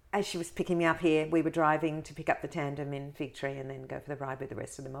as she was picking me up here, we were driving to pick up the tandem in Fig Tree and then go for the ride with the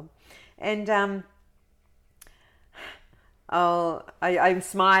rest of the mob. And I'm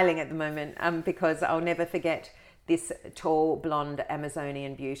smiling at the moment because I'll never forget this tall, blonde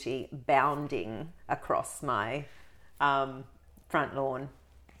Amazonian beauty bounding across my front lawn.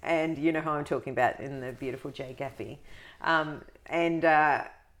 And you know how I'm talking about in the beautiful Jay Gaffey. And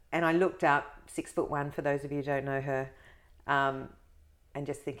I looked up, 6'1", for those of you who don't know her, and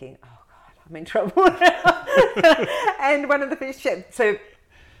just thinking, oh God, I'm in trouble now. And one of the fish, so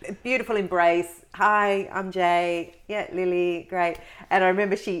beautiful embrace. Hi, I'm Jay. Yeah, Lily, great. And I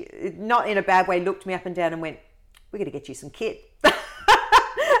remember she, not in a bad way, looked me up and down and went, we're going to get you some kit. And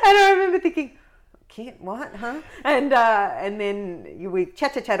I remember thinking, kit, what, huh? And then we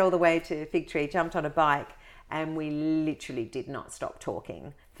chat all the way to Fig Tree, jumped on a bike, and we literally did not stop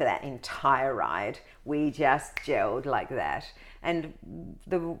talking for that entire ride. We just gelled like that. And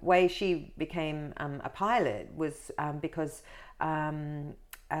the way she became a pilot was because John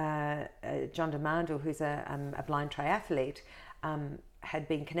DeMandel, who's a blind triathlete, had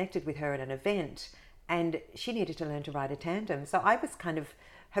been connected with her at an event, and she needed to learn to ride a tandem. So I was kind of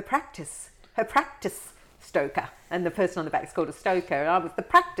her practice stoker, and the person on the back is called a stoker, and I was the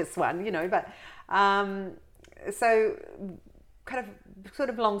practice one, but so kind of sort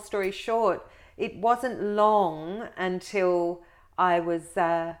of long story short, it wasn't long until I was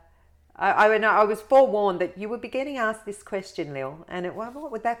I was forewarned that you would be getting asked this question, Lil, and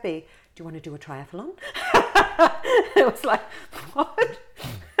what would that be? Do you want to do a triathlon? It was like, what?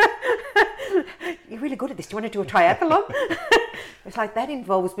 You're really good at this. Do you want to do a triathlon? It's like, that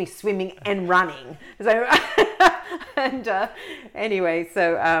involves me swimming and running. So, and anyway,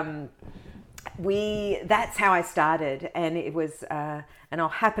 so that's how I started, and it was, and I'll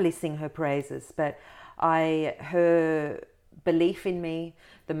happily sing her praises. But her belief in me,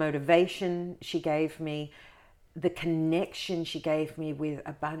 the motivation she gave me, the connection she gave me with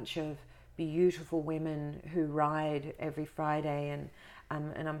a bunch of beautiful women who ride every Friday, and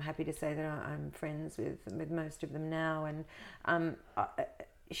I'm happy to say that I'm friends with most of them now. And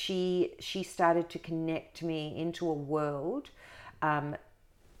she started to connect me into a world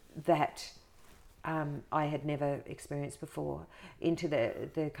that I had never experienced before, into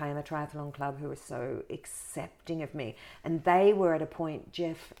the Kiama Triathlon Club, who were so accepting of me. And they were at a point,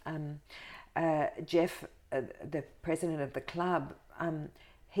 Jeff, the president of the club,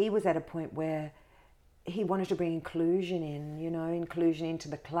 he was at a point where he wanted to bring inclusion into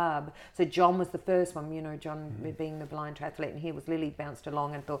the club. So John was the first one, John being the blind triathlete, and he was, Lily bounced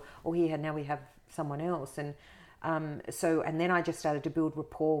along and thought, now we have someone else. And and then I just started to build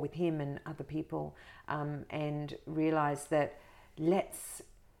rapport with him and other people, and realized that let's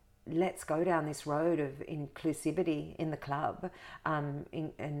go down this road of inclusivity in the club, and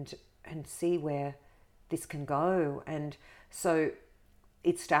see where this can go. And so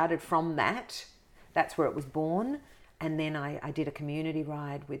it started from that. That's where it was born. And then I did a community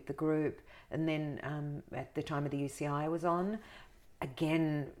ride with the group, and then at the time of the UCI I was on,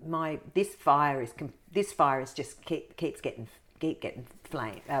 again, this fire is just keeps getting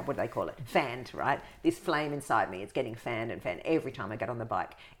flame. What do they call it? Fanned, right? This flame inside me is getting fanned and fanned every time I got on the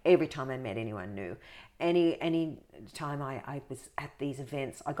bike. Every time I met anyone new, any time I was at these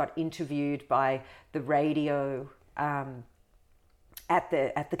events, I got interviewed by the radio at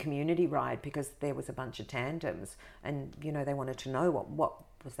the community ride, because there was a bunch of tandems, and they wanted to know what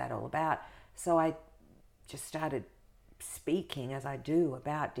was that all about. So I just started speaking, as I do,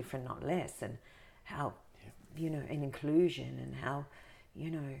 about different, not less, and how and inclusion, and how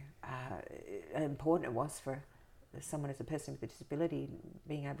important it was for someone as a person with a disability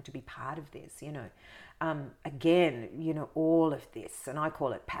being able to be part of this. Again, all of this, and I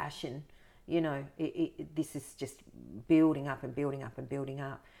call it passion. This is just building up and building up and building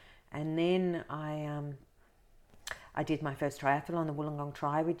up. And then I did my first triathlon, the Wollongong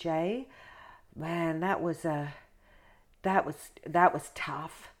Tri with Jay. Man, that was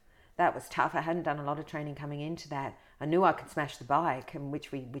tough. that was tough. I hadn't done a lot of training coming into that. I knew I could smash the bike, and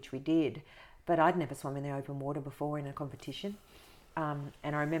which we did, but I'd never swum in the open water before in a competition. And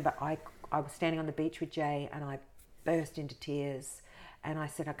I remember I was standing on the beach with Jay, and I burst into tears, and I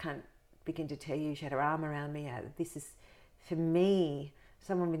said, I can't begin to tell you. She had her arm around me. This is, for me,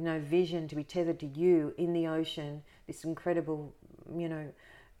 someone with no vision, to be tethered to you in the ocean, this incredible,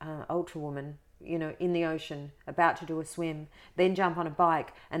 ultra woman, in the ocean, about to do a swim, then jump on a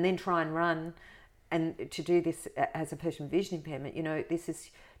bike, and then try and run, and to do this as a person with vision impairment, this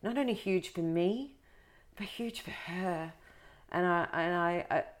is not only huge for me, but huge for her. And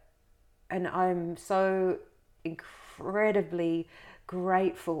I'm so incredibly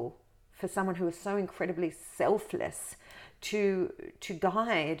grateful for someone who is so incredibly selfless to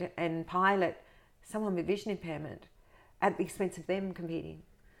guide and pilot someone with vision impairment at the expense of them competing.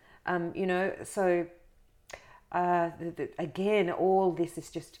 Again, all this is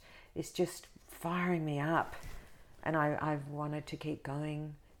just firing me up, and I've wanted to keep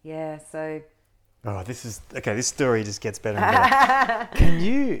going. Yeah, so. Oh, this story just gets better and better. Can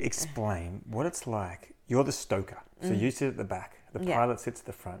you explain what it's like? You're the stoker, so you sit at the back, the pilot sits at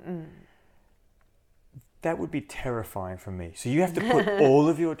the front. That would be terrifying for me. So you have to put all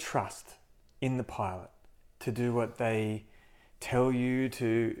of your trust in the pilot to do what they tell you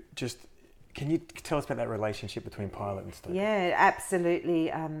to. Can you tell us about that relationship between pilot and stoker? Yeah,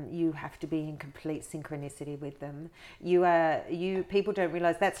 absolutely. You have to be in complete synchronicity with them. People don't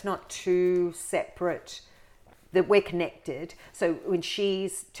realize that's not two separate, that we're connected. So when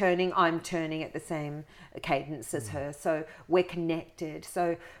she's turning, I'm turning at the same cadence as her. So we're connected.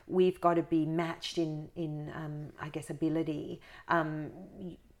 So we've got to be matched in ability.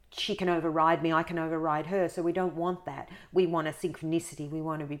 She can override me, I can override her. So we don't want that. We want a synchronicity. We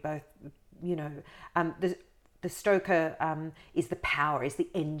want to be both, the stoker is the power, is the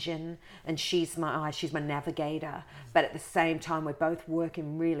engine, and she's my eye, she's my navigator. But at the same time, we're both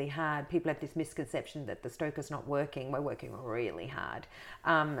working really hard. People have this misconception that the stoker's not working. We're working really hard.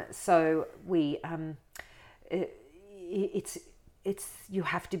 So we, it's you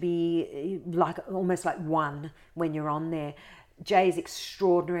have to be almost like one when you're on there. Jay's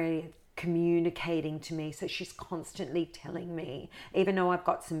extraordinary communicating to me, so she's constantly telling me, even though I've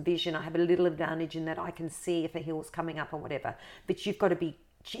got some vision, I have a little advantage in that I can see if a hill's coming up or whatever, but you've got to be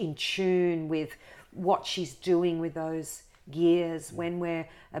in tune with what she's doing with those gears when we're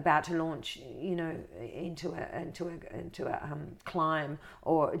about to launch, into a climb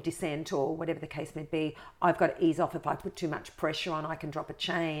or a descent or whatever the case may be. I've got to ease off. If I put too much pressure on, I can drop a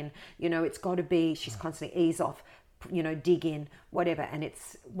chain. It's got to be, she's constantly ease off, dig in, whatever. And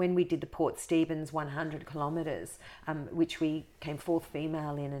it's when we did the Port Stephens 100 kilometres, which we came 4th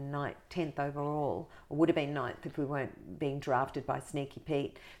female in and 10th overall, or would have been 9th if we weren't being drafted by Sneaky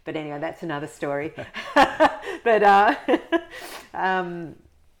Pete. But anyway, that's another story. But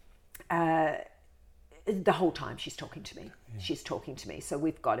the whole time she's talking to me. Yeah. She's talking to me. So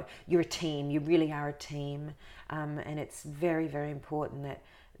we've got you're a team. You really are a team. And it's very, very important that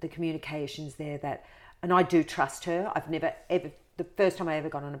the communication's there, and I do trust her. I've never ever, the first time I ever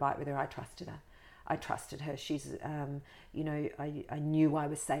got on a bike with her, I trusted her. She's, I knew I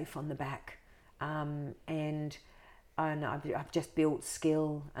was safe on the back. And I've just built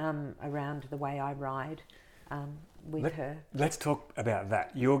skill around the way I ride with her. Let's talk about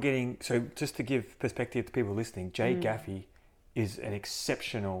that. So just to give perspective to people listening, Jay Gaffey is an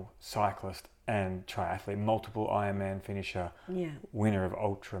exceptional cyclist and triathlete, multiple Ironman finisher, winner of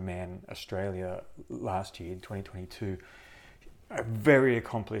Ultraman Australia last year in 2022. A very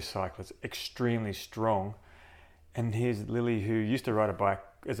accomplished cyclist, extremely strong. And here's Lily, who used to ride a bike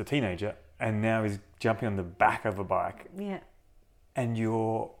as a teenager and now is jumping on the back of a bike. Yeah. And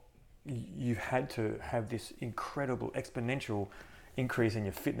you've had to have this incredible exponential increase in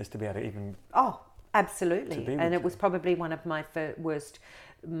your fitness to be able to even... Oh, absolutely. And it was probably one of my worst...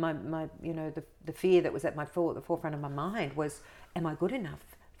 the fear that was at the forefront of my mind was, am I good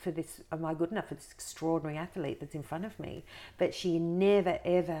enough for this? Am I good enough for this extraordinary athlete that's in front of me? But she never,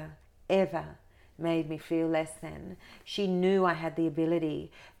 ever, ever made me feel less than. She knew I had the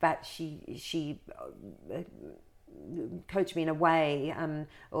ability, but she coached me in a way,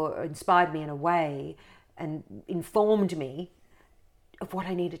 or inspired me in a way, and informed me of what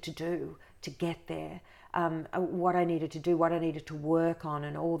I needed to do to get there. What I needed to do, what I needed to work on,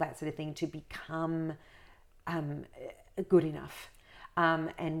 and all that sort of thing to become good enough.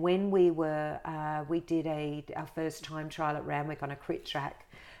 And when we did our first time trial at Randwick on a crit track.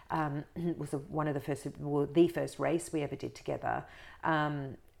 It was the first race we ever did together.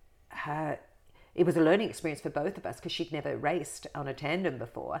 it was a learning experience for both of us because she'd never raced on a tandem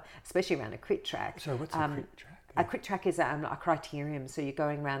before, especially around a crit track. So what's a crit track? A crit track is a criterium. So you're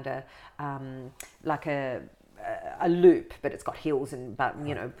going around like a loop, but it's got hills and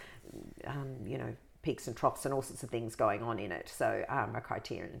peaks and troughs and all sorts of things going on in it. So a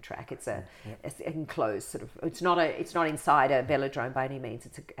criterion track. It's it's enclosed sort of. It's not inside a velodrome by any means.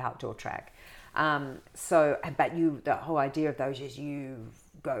 It's an outdoor track. But the whole idea of those is you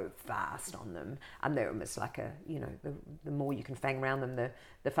go fast on them, and they're almost like the more you can fang around them,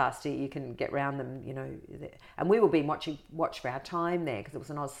 the faster you can get around them, and we were being watched for our time there because it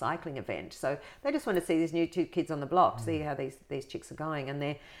was an Oz cycling event, so they just want to see these new two kids on the block, see how these chicks are going.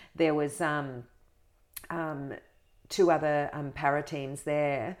 And there was two other para teams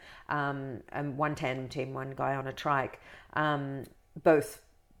there, and one tandem team, one guy on a trike, both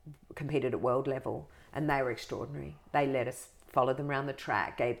competed at world level, and they were extraordinary. They let us follow them around the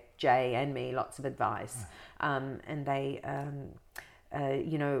track, gave Jay and me lots of advice, and they, I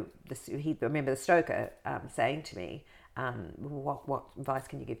remember the stoker saying to me, what advice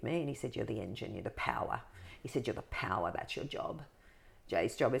can you give me? And he said, you're the engine, you're the power. He said, you're the power, that's your job.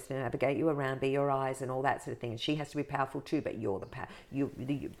 Jay's job is to navigate you around, be your eyes and all that sort of thing. And she has to be powerful too, but you're the power. You're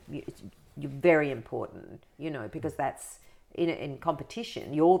very important, because that's, in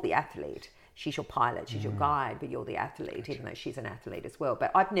competition, you're the athlete. She's your pilot, she's your guide, but you're the athlete, gotcha. Even though she's an athlete as well.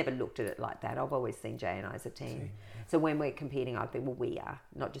 But I've never looked at it like that. I've always seen Jay and I as a team. So when we're competing, I think, well, we are,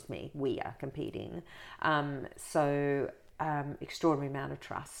 not just me, we are competing. Extraordinary amount of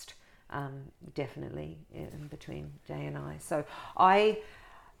trust, definitely, between Jay and I. So I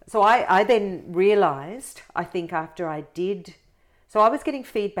then realised, I think after I did... So I was getting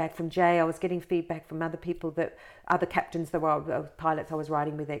feedback from Jay, I was getting feedback from other people, other captains, pilots I was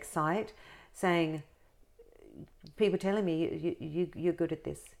riding with Excite, saying, people telling me, you're good at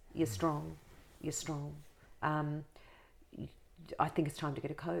this, you're strong. I think it's time to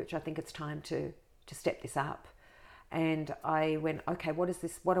get a coach. I think it's time to step this up. And I went, okay, what is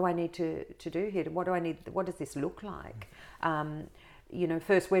this? What do I need to do here? What does this look like?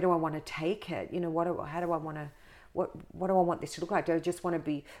 First, where do I want to take it? What do I want this to look like? Do I just want to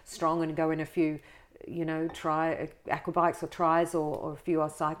be strong and go in a few, try aquabikes or tries or a few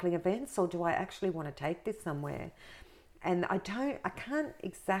cycling events, or do I actually want to take this somewhere? And I can't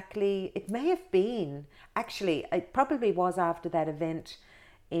exactly, it may have been, actually, it probably was after that event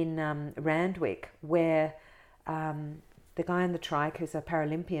in Randwick where the guy on the trike, who's a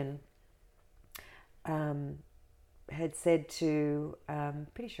Paralympian, had said to,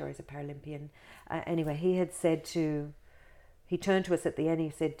 pretty sure he's a Paralympian, anyway, he turned to us at the end, he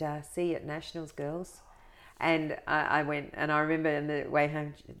said, see you at Nationals, girls. And I went, and I remember on the way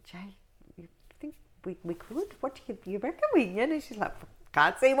home, Jay, you think we could? What do you reckon we, she's like,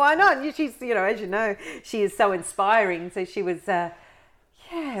 can't see why not. And she's, as you know, she is so inspiring. So she was, hell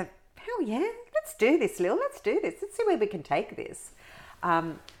yeah, let's do this, Lil, let's do this. Let's see where we can take this.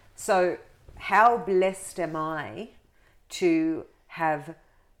 So how blessed am I to have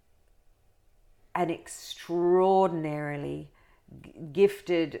an extraordinarily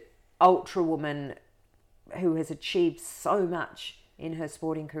gifted ultra woman who has achieved so much in her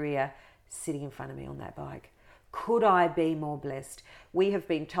sporting career sitting in front of me on that bike. Could I be more blessed? We have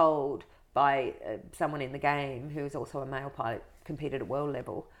been told by someone in the game who is also a male pilot, competed at world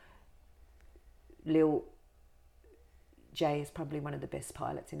level, Lil, Jay is probably one of the best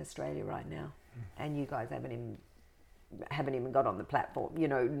pilots in Australia right now, and you guys haven't even got on the platform,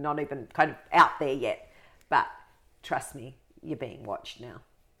 not even kind of out there yet. But trust me, you're being watched now.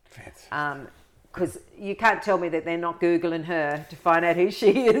 Because you can't tell me that they're not Googling her to find out who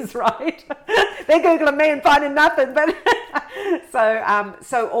she is, right? They're Googling me and finding nothing. But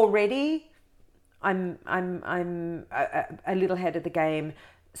so already, I'm a little ahead of the game.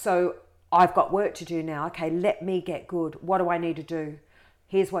 So I've got work to do now. Okay, let me get good. What do I need to do?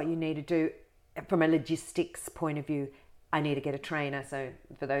 Here's what you need to do. From a logistics point of view, I need to get a trainer. So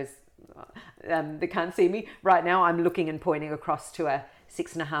for those that can't see me right now, I'm looking and pointing across to a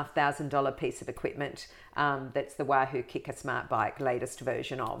 $6,500 piece of equipment. That's the Wahoo Kicker Smart Bike, latest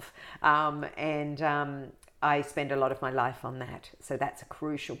version of. I spend a lot of my life on that. So that's a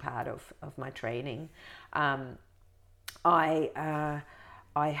crucial part of my training. That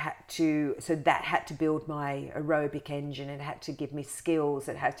had to build my aerobic engine. It had to give me skills.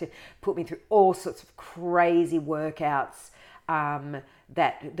 It had to put me through all sorts of crazy workouts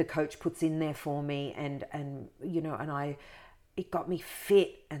that the coach puts in there for me. It got me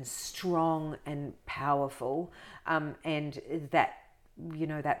fit and strong and powerful. And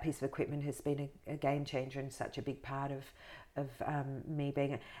that piece of equipment has been a game changer and such a big part of me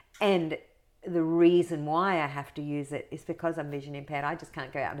being and the reason why I have to use it is because I'm vision impaired. I just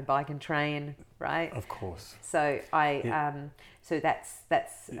can't go out on a bike and train, right? Of course. So so that's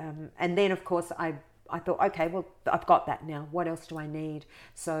and then of course I thought, okay, well, I've got that now. What else do I need?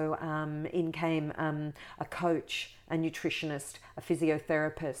 So in came a coach, a nutritionist, a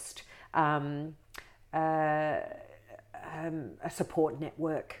physiotherapist, a support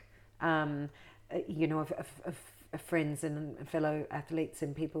network, of friends and fellow athletes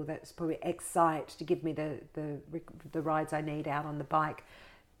and people that's probably excite to give me the rides I need out on the bike.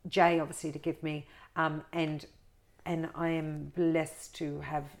 Jay, obviously, to give me, and I am blessed to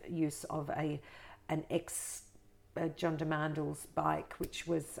have use of an ex John DeMandle's bike, which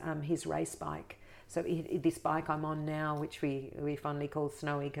was his race bike. So this bike I'm on now, which we fondly call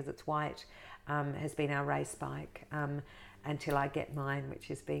Snowy because it's white, has been our race bike until I get mine, which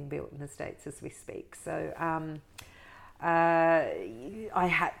is being built in the States as we speak. So I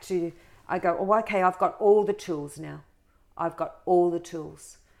go, oh, okay, I've got all the tools now. I've got all the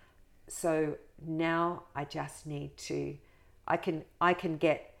tools. So now I just need to, I can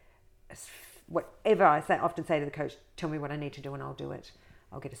get whatever I often say to the coach, tell me what I need to do and I'll do it.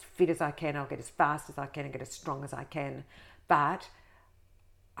 I'll get as fit as I can, I'll get as fast as I can and get as strong as I can. But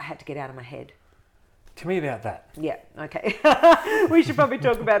I had to get out of my head. Tell me about that. Yeah, okay. We should probably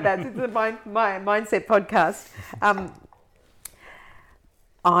talk about that. It's my mindset podcast.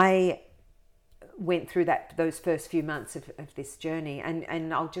 I went through those first few months of this journey,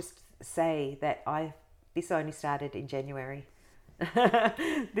 and I'll just say that this only started in January.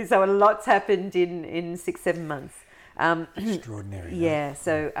 So a lot's happened in 6-7 months. Extraordinary. Yeah,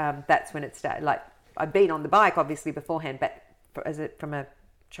 so that's when it started. Like, I'd been on the bike obviously beforehand, but from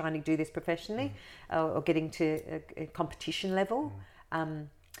trying to do this professionally or getting to a competition level, 6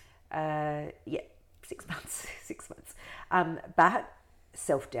 months. But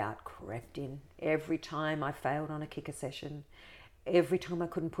self-doubt crept in every time I failed on a kicker session, every time I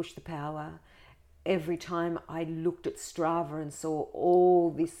couldn't push the power, every time I looked at Strava and saw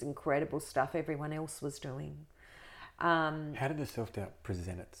all this incredible stuff everyone else was doing. How did the self-doubt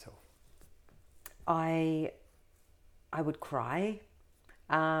present itself? I would cry.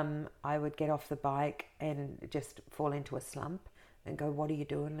 I would get off the bike and just fall into a slump and go, what are you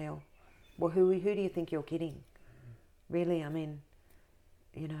doing, Lil? Well, who do you think you're kidding? Really, I mean,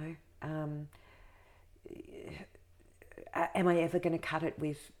 am I ever going to cut it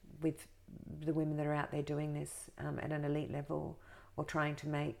with the women that are out there doing this at an elite level or trying to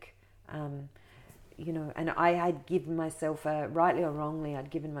make, and I had given myself, rightly or wrongly, I'd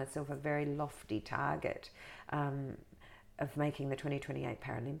given myself a very lofty target of making the 2028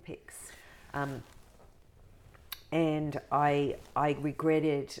 Paralympics. And I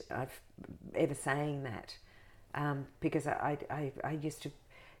regretted ever saying that because I used to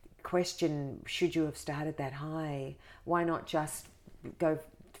question, should you have started that high? Why not just go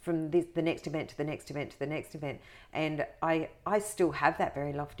from the next event to the next event to the next event? And I still have that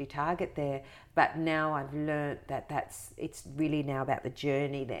very lofty target there, but now I've learned that it's really now about the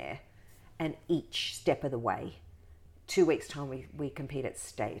journey there and each step of the way. 2 weeks' time we compete at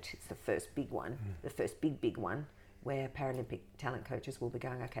state. It's the first big one, the first big one, where Paralympic talent coaches will be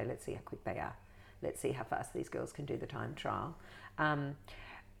going, okay, let's see how quick they are. Let's see how fast these girls can do the time trial.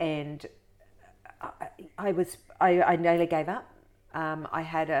 And I nearly gave up. I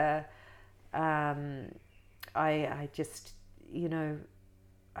had I just,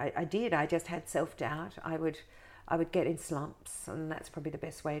 I did. I just had self-doubt. I would get in slumps, and that's probably the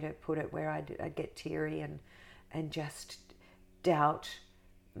best way to put it, where I'd get teary and just doubt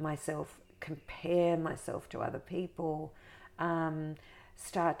myself, compare myself to other people,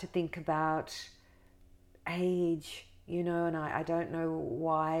 start to think about age, and I don't know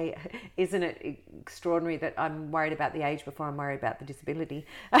why. Isn't it extraordinary that I'm worried about the age before I'm worried about the disability?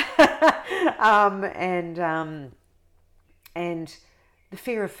 And the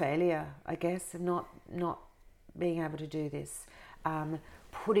fear of failure, I guess, and not being able to do this,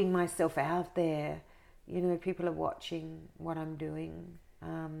 putting myself out there. People are watching what I'm doing.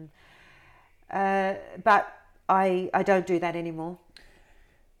 But I don't do that anymore.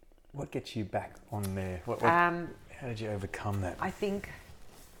 What gets you back on there? How did you overcome that? I think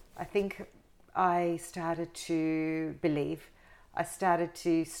I started to believe. I started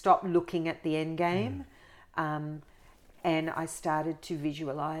to stop looking at the end game, and I started to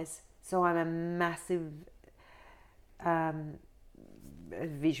visualize. So I'm a massive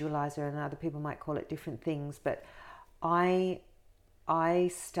visualizer, and other people might call it different things, but I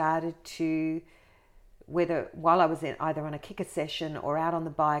started to whether while I was either on a kicker session or out on the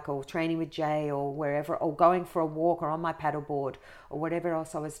bike or training with Jay or wherever, or going for a walk or on my paddleboard or whatever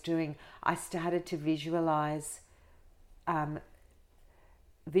else I was doing, I started to visualize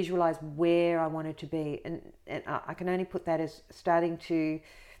where I wanted to be. And I can only put that as starting to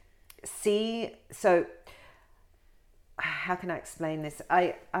see. So how can I explain this?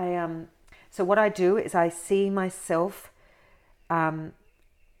 So what I do is I see myself,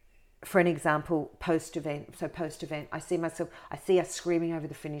 for an example, post-event. So post-event, I see us screaming over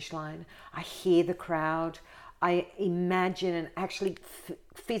the finish line. I hear the crowd. I imagine and actually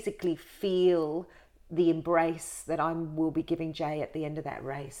physically feel the embrace that I will be giving Jay at the end of that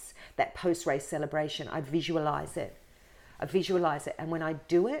race, that post-race celebration. I visualize it. And when I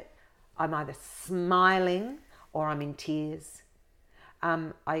do it, I'm either smiling or I'm in tears. I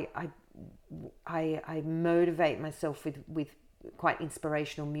motivate myself with quite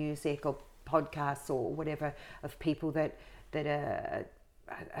inspirational music or podcasts or whatever of people that are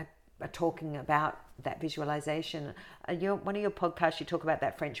talking about that visualization. One of your podcasts, you talk about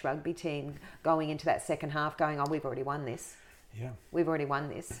that French rugby team going into that second half going, oh, we've already won this. Yeah. We've already won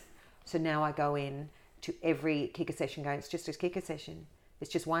this. So now I go in to every kicker session going, it's just a kicker session.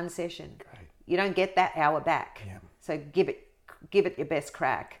 It's just one session. Great. You don't get that hour back. Yeah. So give it your best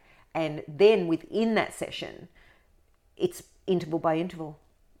crack. And then within that session, it's interval by interval.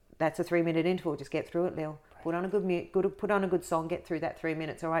 That's a 3-minute interval. Just get through it, Lil. Put on a put on a good song. Get through that 3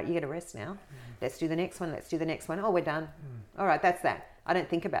 minutes. All right, you get a rest now. Let's do the next one. Oh, we're done. All right, that's that. I don't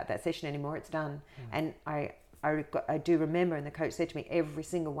think about that session anymore. It's done. And I do remember, and the coach said to me, every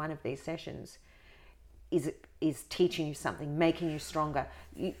single one of these sessions is teaching you something, making you stronger.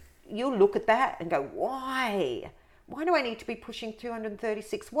 You'll look at that and go, why? Why do I need to be pushing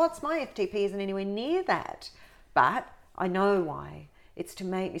 236 watts? My FTP isn't anywhere near that. But I know why. It's to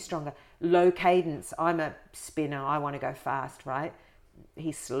make me stronger. Low cadence. I'm a spinner. I want to go fast, right?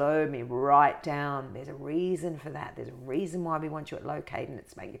 He slowed me right down. There's a reason for that. There's a reason why we want you at low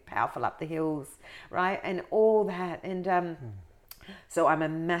cadence. Make you powerful up the hills, right? And all that. And so I'm a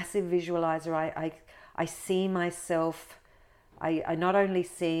massive visualizer. I see myself. I not only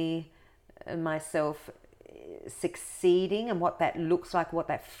see myself succeeding and what that looks like, what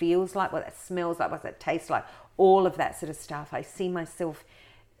that feels like, what that smells like, what that tastes like, all of that sort of stuff. I see myself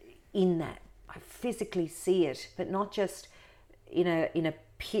in that. I physically see it, but not just in a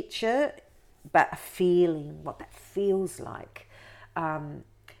picture, but a feeling, what that feels like.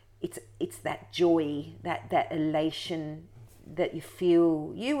 It's that joy, that elation that you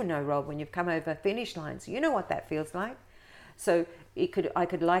feel. You know, Rob, when you've come over finish lines, you know what that feels like. So I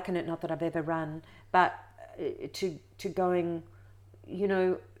could liken it, not that I've ever run, but to going,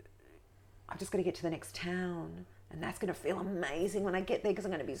 I've just got to get to the next town, and that's going to feel amazing when I get there because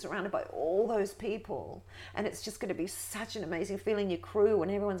I'm going to be surrounded by all those people, and it's just going to be such an amazing feeling. Your crew and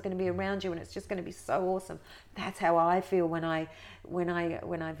everyone's going to be around you, and it's just going to be so awesome. That's how I feel when I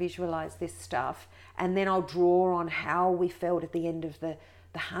visualize this stuff, and then I'll draw on how we felt at the end of the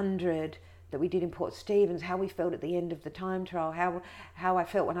 100 that we did in Port Stephens, how we felt at the end of the time trial, how I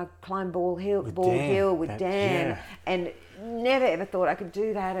felt when I climbed Ball Hill with Dan, yeah. And never ever thought I could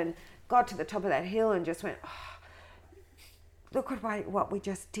do that, and got to the top of that hill and just went, oh, look at what we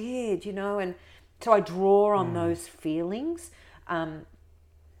just did, and so I draw on those feelings, and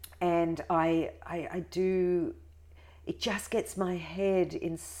I do, it just gets my head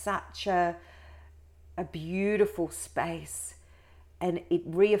in such a beautiful space. And it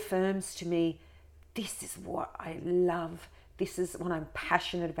reaffirms to me, this is what I love. This is what I'm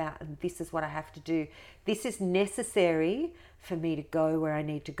passionate about. And this is what I have to do. This is necessary for me to go where I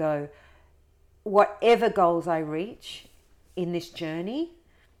need to go. Whatever goals I reach in this journey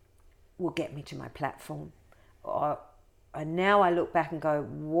will get me to my platform. And now I look back and go,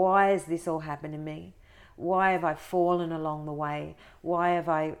 why has this all happened to me? Why have I fallen along the way? Why have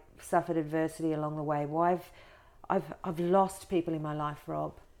I suffered adversity along the way? Why I've lost people in my life,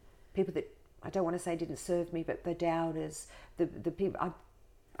 Rob. People that I don't want to say didn't serve me, but the doubters, the people.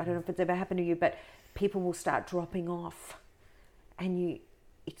 I don't know if it's ever happened to you, but people will start dropping off, and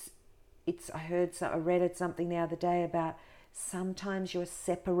I read something the other day about sometimes you're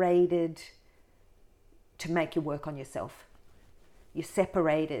separated to make you work on yourself. You're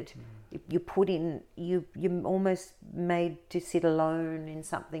separated. You're almost made to sit alone in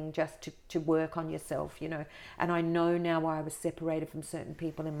something just to work on yourself, And I know now why I was separated from certain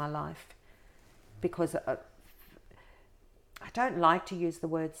people in my life, because I don't like to use the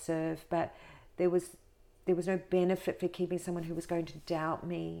word serve, but there was no benefit for keeping someone who was going to doubt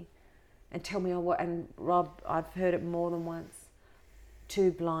me and tell me, and Rob, I've heard it more than once,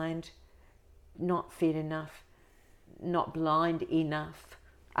 too blind, not fit enough, not blind enough,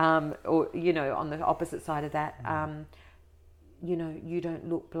 or, you know, on the opposite side of that, you know, you don't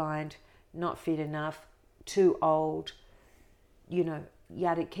look blind, not fit enough, too old, you know,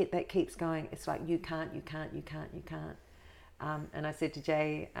 yada, that keeps going. It's like, you can't. And I said to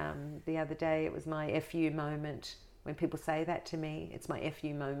Jay the other day, it was my FU moment. When people say that to me, it's my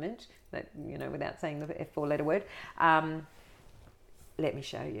FU moment, that, you know, without saying the F4 letter word. Let me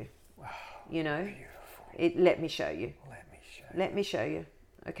show you. Wow, you know, beautiful. Let me show you. Let me show you.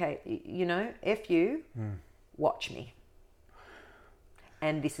 Okay, you know, FU, watch me.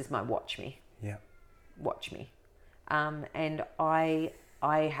 And this is my watch me. Yeah. Watch me. And I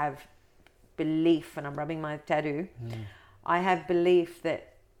have belief, and I'm rubbing my tattoo, I have belief that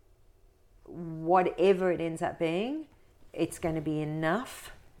whatever it ends up being, it's going to be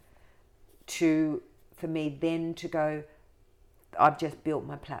enough for me then to go, I've just built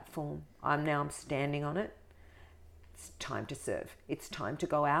my platform. I'm standing on it. It's time to serve. It's time to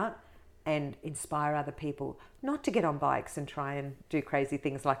go out and inspire other people, not to get on bikes and try and do crazy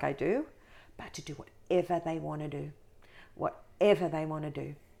things like I do, but to do whatever they want to do. Whatever they want to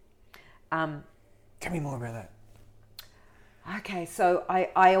do. Tell me more about that. Okay, so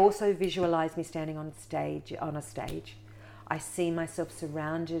I also visualize me standing on a stage. I see myself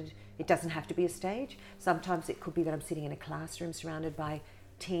surrounded. It doesn't have to be a stage. Sometimes it could be that I'm sitting in a classroom surrounded by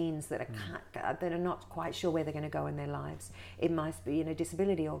teens that are not quite sure where they're going to go in their lives. It might be in a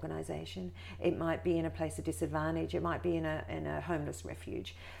disability organisation. It might be in a place of disadvantage. It might be in a homeless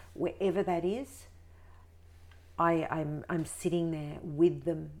refuge. Wherever that is, I'm sitting there with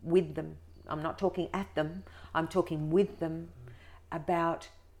them. I'm not talking at them. I'm talking with them about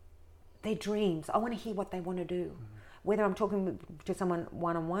their dreams. I want to hear what they want to do. Whether I'm talking to someone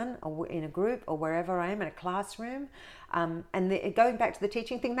one-on-one or in a group or wherever I am in a classroom. Going back to the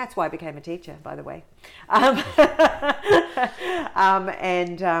teaching thing, that's why I became a teacher, by the way. And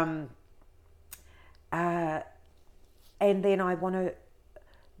then I want to,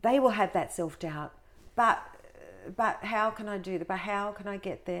 they will have that self-doubt, but how can I do that? But how can I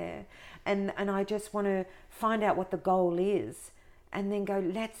get there? And I just want to find out what the goal is, and then go,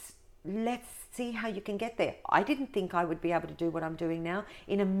 let's see how you can get there. I didn't think I would be able to do what I'm doing now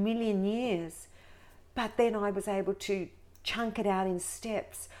in a million years, but then I was able to chunk it out in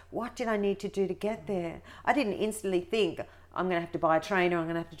steps. What did I need to do to get there? I didn't instantly think, I'm going to have to buy a trainer, I'm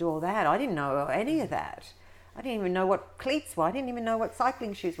going to have to do all that. I didn't know any of that. I didn't even know what cleats were. I didn't even know what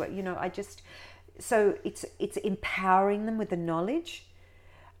cycling shoes were. You know, so it's empowering them with the knowledge,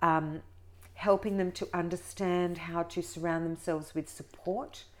 helping them to understand how to surround themselves with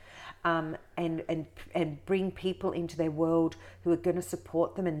support, and bring people into their world who are going to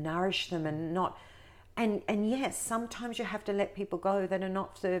support them and nourish them, and not. And yes, sometimes you have to let people go that are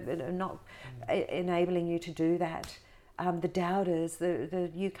not enabling you to do that. The doubters, the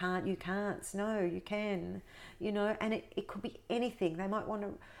you can't. No, you can. You know, and it could be anything. They might want to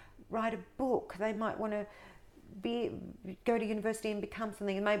write a book. They might want to go to university and become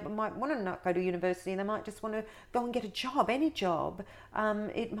something. They might want to not go to university. They might just want to go and get a job, any job.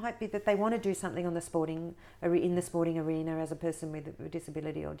 It might be that they want to do something in the sporting arena as a person with a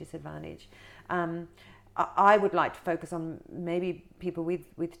disability or disadvantage. I would like to focus on maybe people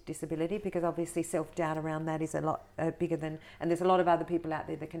with disability, because obviously self-doubt around that is a lot bigger than, and there's a lot of other people out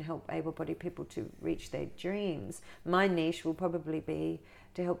there that can help able-bodied people to reach their dreams. My niche will probably be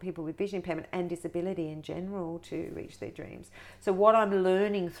to help people with vision impairment and disability in general to reach their dreams. So what I'm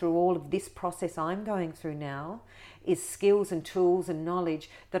learning through all of this process I'm going through now is skills and tools and knowledge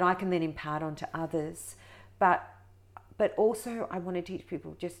that I can then impart onto others. But also I want to teach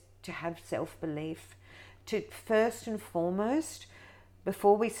people just to have self-belief, to first and foremost,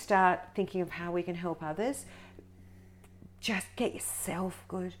 before we start thinking of how we can help others, just get yourself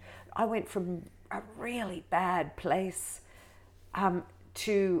good. I went from a really bad place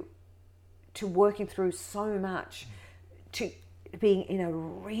to working through so much, to being in a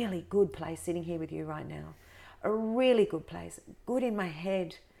really good place, sitting here with you right now. A really good place, good in my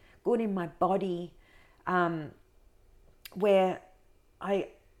head, good in my body, where I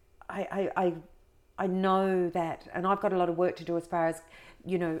know that, and I've got a lot of work to do as far as,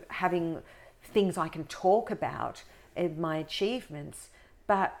 you know, having things I can talk about in my achievements,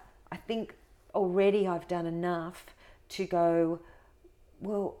 but I think already I've done enough to go,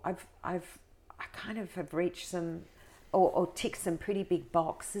 well, I kind of have reached some, or ticked some pretty big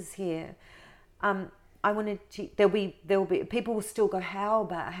boxes here. I wanted to, there'll be people will still go,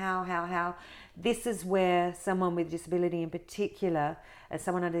 how? This is where someone with disability in particular, as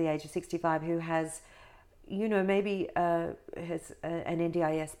someone under the age of 65 who has, maybe has an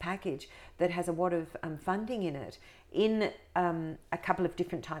NDIS package that has a lot of funding in it, in a couple of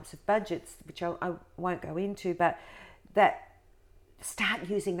different types of budgets, which I won't go into, but that start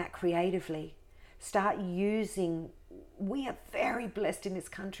using that creatively. Start using, we are very blessed in this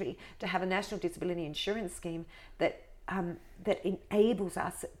country to have a national disability insurance scheme that that enables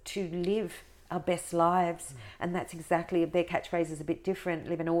us to live our best lives. And that's exactly, their catchphrase is a bit different,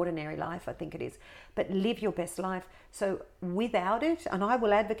 live an ordinary life, I think it is, but live your best life. So without it, and I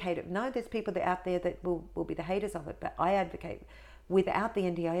will advocate it, no, there's people out there that will be the haters of it, but I advocate, without the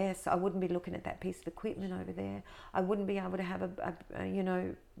NDIS, I wouldn't be looking at that piece of equipment over there. I wouldn't be able to have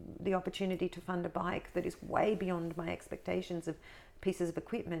the opportunity to fund a bike that is way beyond my expectations of pieces of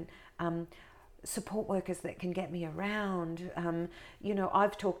equipment. Support workers that can get me around.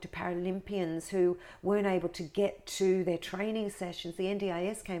 I've talked to Paralympians who weren't able to get to their training sessions. The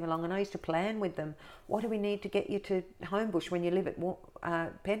NDIS came along and I used to plan with them. What do we need to get you to Homebush when you live at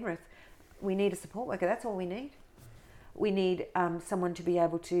Penrith? We need a support worker. That's all we need. We need someone to be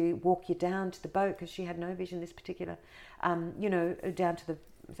able to walk you down to the boat, because she had no vision, this particular, down to the,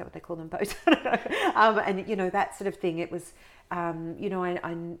 is that what they call them, boats? I don't know. And, that sort of thing. It was,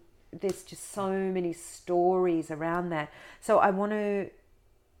 there's just so many stories around that. So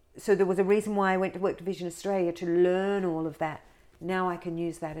there was a reason why I went to work to Vision Australia, to learn all of that. Now I can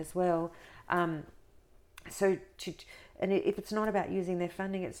use that as well. And if it's not about using their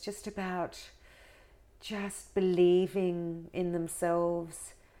funding, it's just about just believing in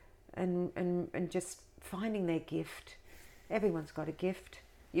themselves and just finding their gift. Everyone's got a gift.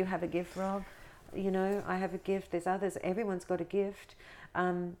 You have a gift, Rob. I have a gift. There's others. Everyone's got a gift.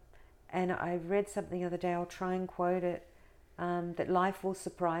 And I read something the other day, I'll try and quote it, that life will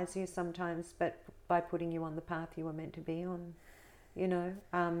surprise you sometimes, but by putting you on the path you were meant to be on.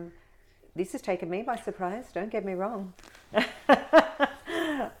 This has taken me by surprise, don't get me wrong.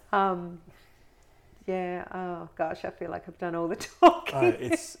 Oh gosh, I feel like I've done all the talking.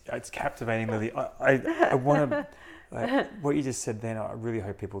 It's captivating, Lily. I want to, what you just said then, I really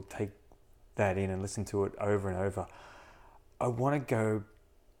hope people take that in and listen to it over and over. I want to go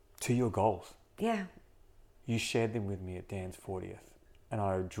to your goals. Yeah. You shared them with me at Dan's 40th, and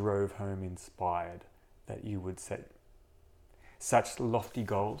I drove home inspired that you would set such lofty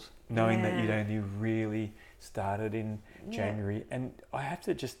goals, knowing that you'd only really started in January. And I have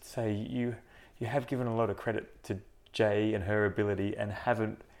to just say, you have given a lot of credit to Jay and her ability, and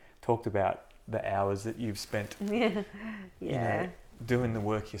haven't talked about the hours that you've spent doing the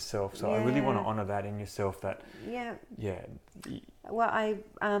work yourself. So I really want to honour that in yourself. Well,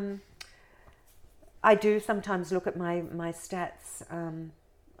 I do sometimes look at my stats.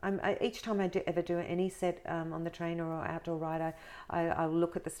 Each time I ever do any set on the trainer or outdoor ride, I'll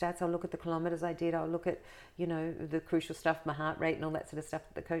look at the stats. I'll look at the kilometres I did. I'll look at the crucial stuff, my heart rate and all that sort of stuff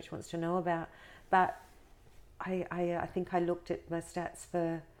that the coach wants to know about. But I think I looked at my stats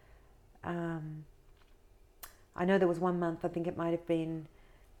for. I know there was one month, I think it might have been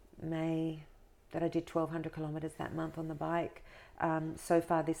May, that I did 1,200 kilometres that month on the bike. So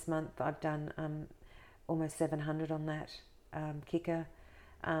far this month I've done almost 700 on that kicker.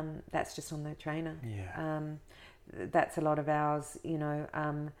 That's just on the trainer. That's a lot of hours,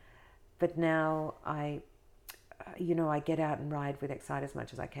 but now I get out and ride with Excite as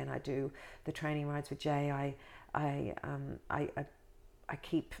much as I can. I do the training rides with Jay. I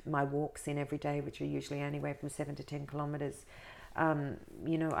keep my walks in every day, which are usually anywhere from 7 to 10 kilometres. I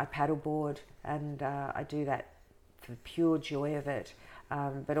paddleboard, and I do that for pure joy of it,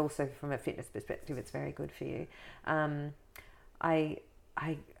 but also from a fitness perspective, it's very good for you. I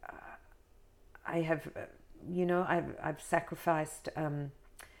have, I've sacrificed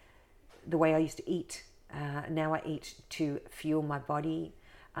the way I used to eat. Now I eat to fuel my body.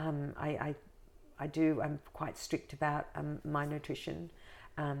 I'm quite strict about my nutrition.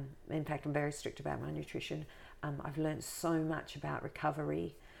 In fact, I'm very strict about my nutrition. I've learned so much about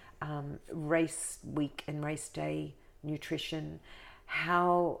recovery, race week and race day nutrition,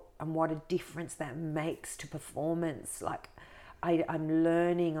 how and what a difference that makes to performance. Like I'm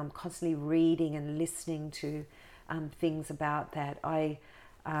learning, I'm constantly reading and listening to things about that. I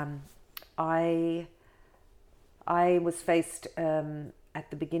was faced at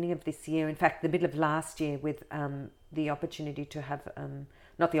the beginning of this year, in fact, the middle of last year, with the opportunity to have,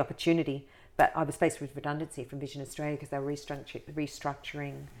 not the opportunity, but I was faced with redundancy from Vision Australia because they were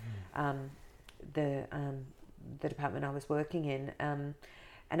restructuring the department I was working in. And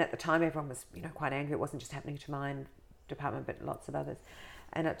at the time, everyone was, quite angry. It wasn't just happening to my department, but lots of others.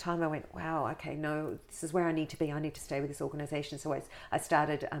 And at the time I went, wow, okay, no, this is where I need to be. I need to stay with this organisation. So I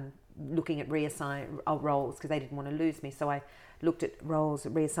started looking at reassign roles because they didn't want to lose me. So I looked at roles,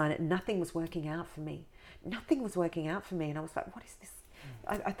 reassign it. Nothing was working out for me. Nothing was working out for me. And I was like, what is this?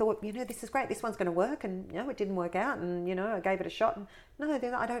 I thought, this is great. This one's going to work. And, it didn't work out. And, I gave it a shot. And no,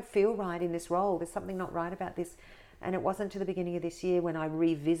 I don't feel right in this role. There's something not right about this. And it wasn't until the beginning of this year when I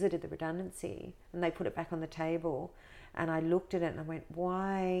revisited the redundancy and they put it back on the table. And I looked at it and I went,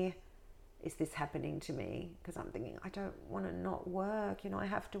 why is this happening to me? Because I'm thinking, I don't want to not work. I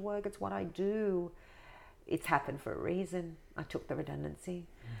have to work. It's what I do. It's happened for a reason. I took the redundancy.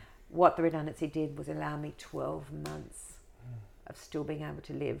 What the redundancy did was allow me 12 months of still being able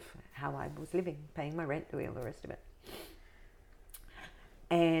to live how I was living, paying my rent, doing all the rest of it.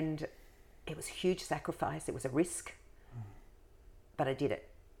 And it was a huge sacrifice. It was a risk, but I did it.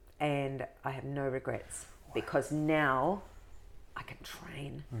 And I have no regrets because now I can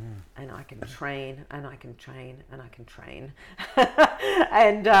train and I can train and I can train and I can train.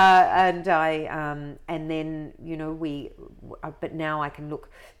 And then, but now I can look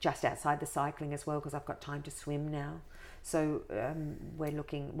just outside the cycling as well because I've got time to swim now. So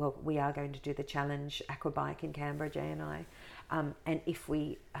we are going to do the challenge aquabike in Canberra, Jay and I. And if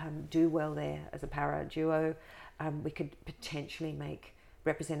we do well there as a para duo, we could potentially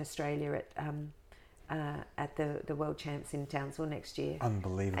represent Australia at the World Champs in Townsville next year.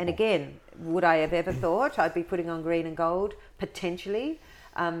 Unbelievable. And again, would I have ever thought I'd be putting on green and gold potentially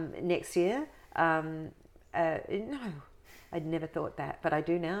next year? No, I'd never thought that, but I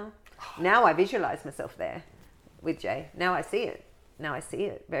do now. Now I visualise myself there with Jay. Now I see it. Now I see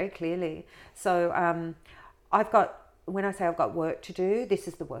it very clearly. So when I say I've got work to do, this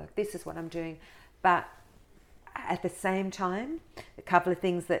is the work. This is what I'm doing. But at the same time, a couple of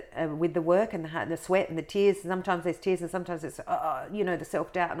things that with the work and the sweat and the tears, sometimes there's tears and sometimes it's, the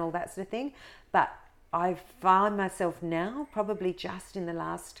self-doubt and all that sort of thing. But I find myself now, probably just in the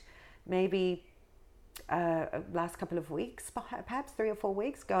last couple of weeks, perhaps 3 or 4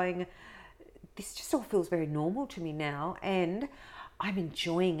 weeks, going, this just all feels very normal to me now and I'm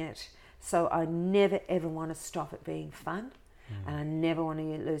enjoying it. So I never ever want to stop it being fun and I never want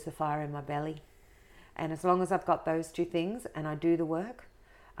to lose the fire in my belly. And as long as I've got those two things and I do the work,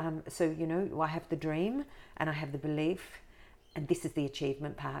 I have the dream and I have the belief, and this is the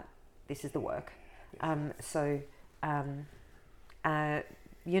achievement part. This is the work.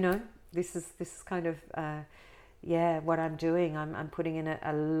 This is kind of what I'm doing. I'm putting in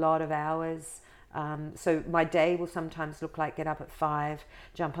a lot of hours. So my day will sometimes look like get up at 5,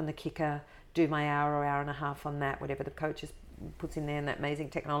 jump on the kicker, do my hour or hour and a half on that, whatever the coach puts in there, and that amazing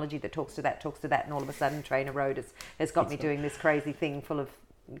technology that talks to that, and all of a sudden Trainer Road has got me doing this crazy thing full of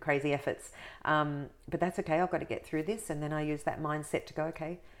crazy efforts. But that's okay, I've got to get through this, and then I use that mindset to go,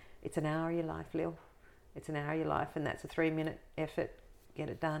 okay, it's an hour of your life, Lil. It's an hour of your life, and that's a 3-minute effort. Get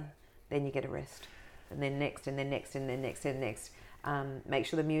it done. Then you get a rest. And then next, and then next, and then next, and next. Make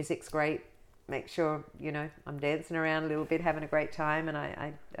sure the music's great. Make sure, I'm dancing around a little bit, having a great time, and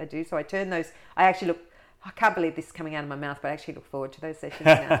I do. So I turn those, I can't believe this is coming out of my mouth, but I actually look forward to those sessions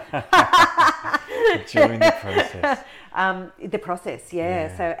now. Enjoying the process. The process,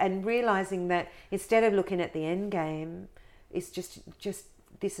 yeah. So, and realising that instead of looking at the end game, it's just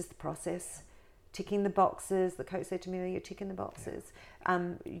this is the process. Ticking the boxes. The coach said to me, "Oh, you're ticking the boxes."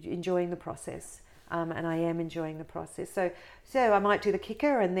 Enjoying the process. And I am enjoying the process. So I might do the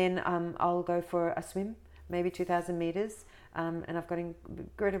kicker and then I'll go for a swim, maybe 2,000 metres. And I've got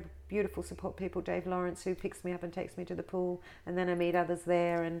great, beautiful support people, Dave Lawrence, who picks me up and takes me to the pool. And then I meet others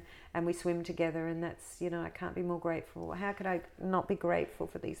there and we swim together. And that's, I can't be more grateful. How could I not be grateful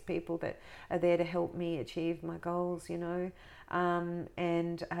for these people that are there to help me achieve my goals, So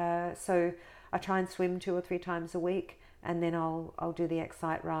I try and swim 2 or 3 times a week. And then I'll do the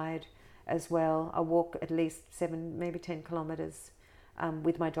Excite ride as well. I walk at least 7, maybe 10 kilometres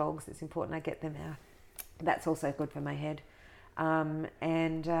with my dogs. It's important I get them out. That's also good for my head.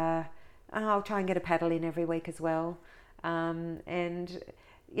 And I'll try and get a paddle in every week as well. And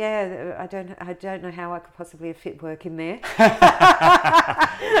I don't know how I could possibly fit work in there.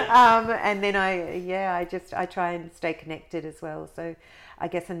 And then I try and stay connected as well. So I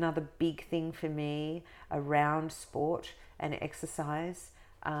guess another big thing for me around sport and exercise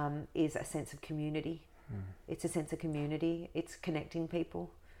is a sense of community. It's a sense of community. It's connecting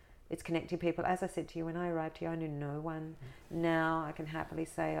people. As I said to you, when I arrived here, I knew no one. Now I can happily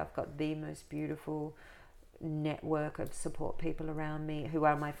say I've got the most beautiful network of support people around me who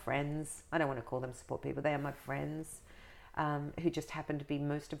are my friends. I don't want to call them support people. They are my friends. who just happen to be,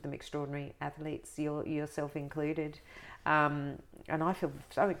 most of them, extraordinary athletes, yourself included. And I feel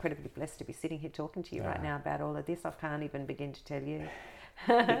so incredibly blessed to be sitting here talking to you right now about all of this. I can't even begin to tell you.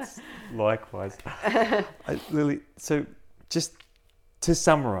 It's likewise. Lily, so just to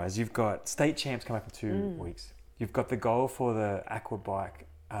summarise, you've got state champs coming up in 2 weeks. You've got the goal for the aqua bike.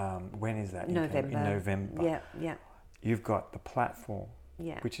 When is that? November. In November. Yeah. You've got the platform,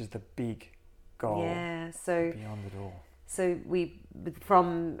 which is the big goal. Yeah, so beyond it all. So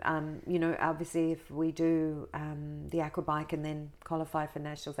obviously if we do the aqua bike and then qualify for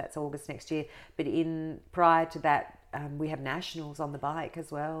nationals, that's August next year. But prior to that, we have nationals on the bike as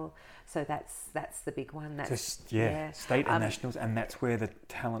well. So that's the big one. State and nationals, and that's where the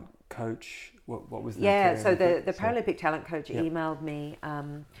talent coach. What was that? Yeah, so the Paralympic talent coach emailed me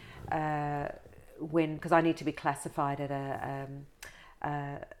because I need to be classified at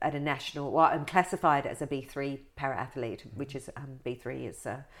a national. Well, I'm classified as a B3 para athlete, which is B3 is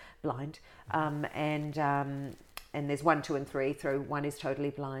blind, and there's 1, 2, and 3. So 1 is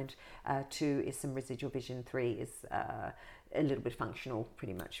totally blind, 2 is some residual vision, 3 is a little bit functional,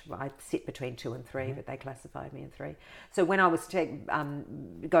 pretty much. I sit between 2 and 3, but they classified me in 3. So when I was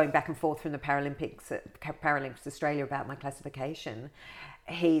going back and forth from the Paralympics Australia about my classification,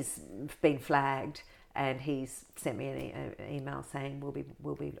 he's been flagged. And he's sent me an email saying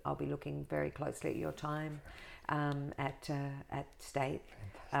I'll be looking very closely at your time at state.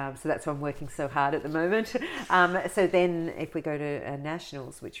 So that's why I'm working so hard at the moment. So then, if we go to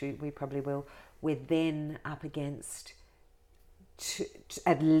nationals, which we probably will, we're then up against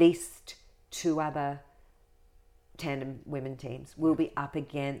at least 2 other tandem women teams. We'll be up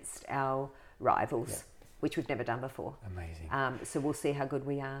against our rivals. Which we've never done before. Amazing. So we'll see how good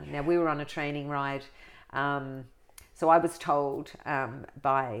we are. Now, we were on a training ride. So I was told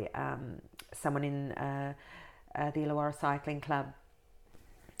by someone in the Illawarra Cycling Club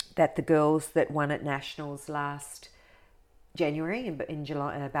that the girls that won at Nationals last January in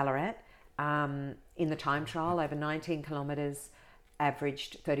July, Ballarat, in the time trial over 19 kilometres,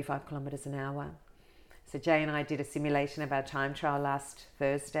 averaged 35 kilometres an hour. So Jay and I did a simulation of our time trial last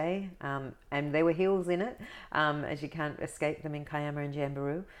Thursday, and there were hills in it, as you can't escape them in Kiama and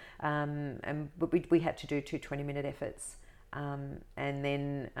Jamberoo. But we had to do 2 20-minute efforts. And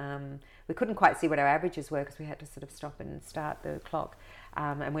then we couldn't quite see what our averages were because we had to sort of stop and start the clock.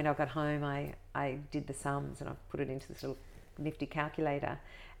 And when I got home, I did the sums and I put it into this little nifty calculator.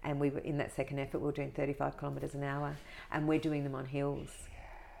 And we were in that second effort, we were doing 35 kilometres an hour, and we're doing them on hills.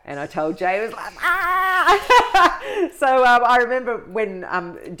 And I told Jay, it was like, So I remember when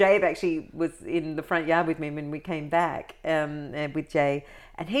Dave actually was in the front yard with me when we came back with Jay,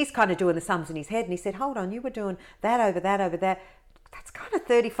 and he's kind of doing the sums in his head, and he said, hold on, you were doing that over that over that. That's kind of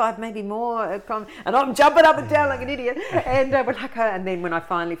 35, maybe more. And I'm jumping up and down like an idiot. And we're like, and then when I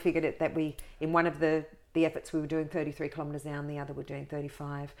finally figured it, that in one of the efforts, we were doing 33 kilometres an hour and the other were doing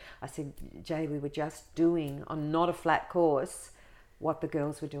 35. I said, Jay, we were just doing, on not a flat course, what the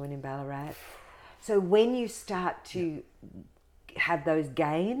girls were doing in Ballarat. So when you start to have those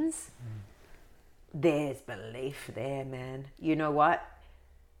gains, there's belief there, man. You know what?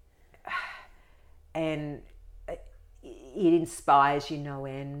 And it inspires you no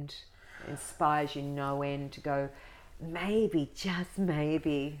end. It inspires you no end to go, maybe, just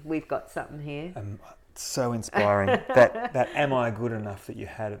maybe, we've got something here. So inspiring. that am I good enough that you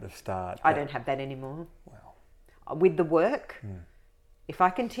had at the start. I don't have that anymore. Wow. With the work, if I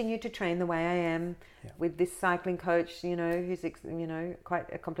continue to train the way I am with this cycling coach, who's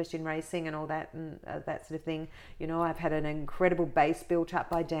quite accomplished in racing and all that and that sort of thing, I've had an incredible base built up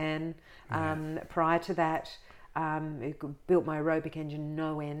by Dan. Prior to that, who built my aerobic engine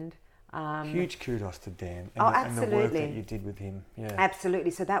no end. Huge kudos to Dan and the work that you did with him. Yeah,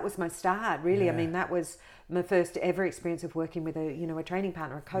 absolutely. So that was my start, really. I mean, that was my first ever experience of working with a training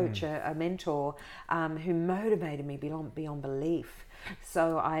partner, a coach, a mentor, who motivated me beyond belief.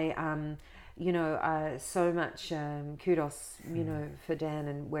 So I, so much kudos, for Dan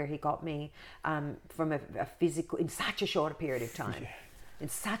and where he got me from a physical in such a short period of time. In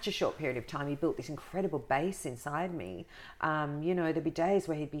such a short period of time, he built this incredible base inside me. There'd be days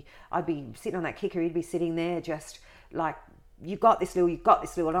where I'd be sitting on that kicker, he'd be sitting there just like, you got this, Lil,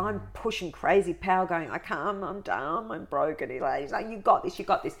 and I'm pushing crazy power going, I can't, I'm done, I'm broken. He's like, you got this.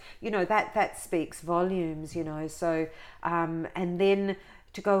 That speaks volumes, so, and then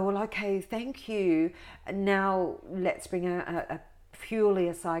to go, well, okay, thank you. Now let's bring a purely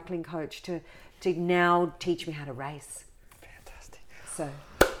a cycling coach to now teach me how to race. So,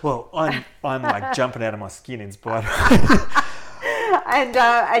 well, I'm like jumping out of my skin inspired.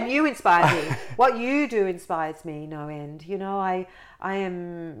 And you inspire me. What you do inspires me no end. You know, I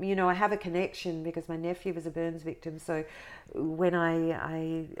am, you know, I have a connection because my nephew was a burns victim. So when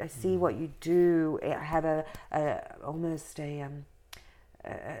I see what you do, I have almost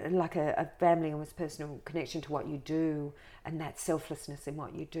like a family, almost personal connection to what you do, and that selflessness in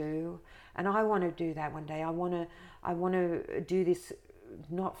what you do. And I want to do that one day. I want to do this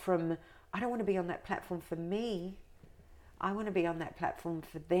not from, I don't want to be on that platform for me. I want to be on that platform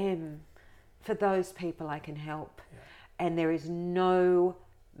for them, for those people I can help. Yeah. And there is no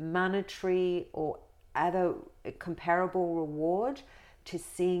monetary or other comparable reward to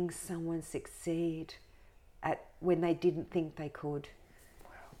seeing someone succeed at when they didn't think they could.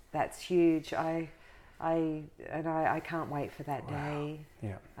 Wow. That's huge. I can't wait for that day.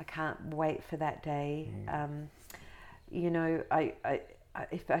 Yeah. I can't wait for that day. You know, I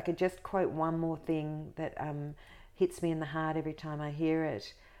if I could just quote one more thing that hits me in the heart every time I hear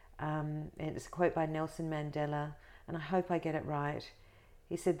it. And it's a quote by Nelson Mandela, and I hope I get it right.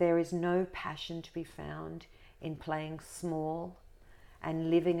 He said, "There is no passion to be found in playing small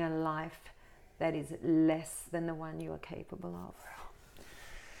and living a life that is less than the one you are capable of."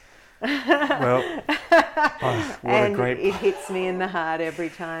 Well, and it hits me in the heart every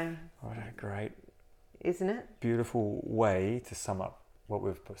time. What a great, isn't it? Beautiful way to sum up what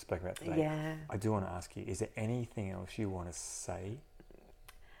we've spoken about today. Yeah. I do want to ask you, is there anything else you want to say?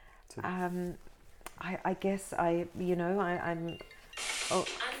 I guess I'm. Oh,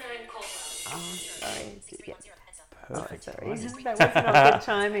 sorry. Perfect. Sorry. That was not good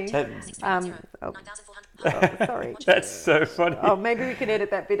timing. Sorry. That's so funny. Oh, maybe we can edit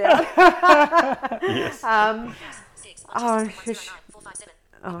that bit out. Yes.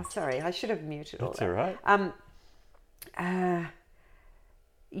 Sorry. I should have muted all that. That's all right.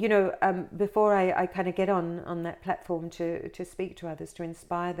 Before I kind of get on that platform to speak to others, to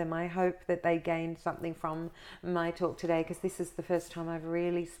inspire them, I hope that they gain something from my talk today, because this is the first time I've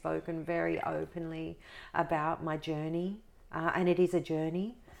really spoken very openly about my journey, and it is a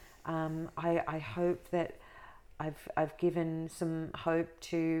journey. I hope that I've given some hope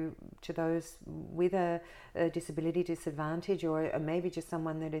to those with a disability disadvantage, or maybe just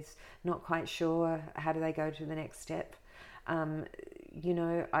someone that is not quite sure how do they go to the next step. I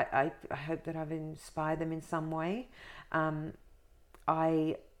hope that I've inspired them in some way.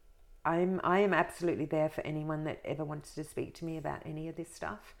 I am absolutely there for anyone that ever wants to speak to me about any of this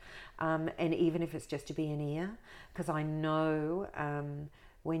stuff, and even if it's just to be an ear, because I know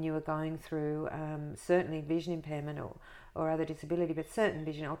when you are going through certainly vision impairment or other disability, but certain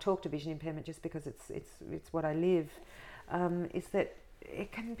vision, I'll talk to vision impairment just because it's what I live, is that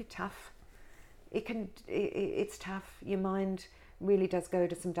it can be tough. It's tough. Your mind really does go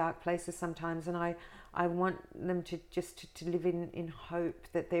to some dark places sometimes, and I want them to live in hope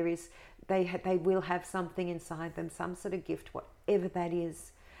that they will have something inside them, some sort of gift, whatever that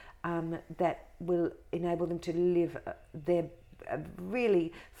is, that will enable them to live their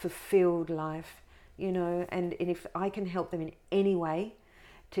really fulfilled life, and if I can help them in any way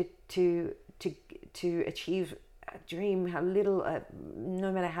to achieve a dream, how little,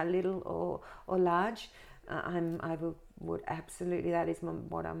 no matter how little or large, would absolutely, that is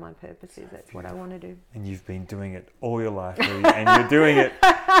what my purpose is. That's what I want to do. And you've been doing it all your life, Lily, and you're doing it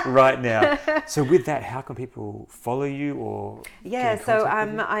right now. So with that, how can people follow you or? Yeah, so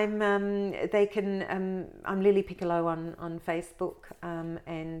I'm Lily Piccolo on Facebook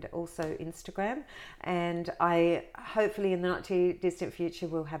and also Instagram, and I hopefully in the not too distant future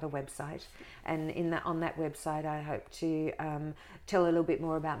will have a website, and on that website I hope to tell a little bit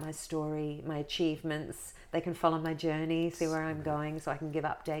more about my story, my achievements. They can follow my journey, see where I'm going, so I can give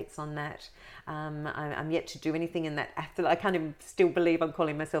updates on that. I'm yet to do anything in that athlete. I can't even still believe I'm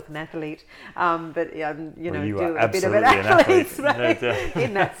calling myself an athlete, but do a bit of an athlete space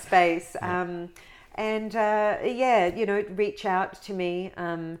in that space. Reach out to me,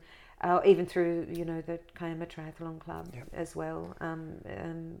 even through the Kiama Triathlon Club as well,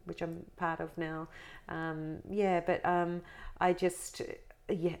 which I'm part of now.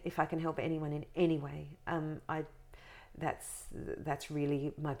 If I can help anyone in any way, that's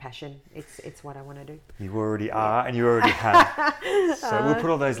really my passion. It's what I want to do. You already are, and you already have. So we'll put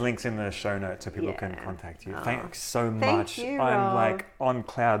all those links in the show notes so people can contact you. Thanks so much. You, I'm like on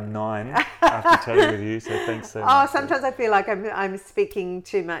cloud 9 after chatting with you. So thanks so much. Sometimes I feel like I'm speaking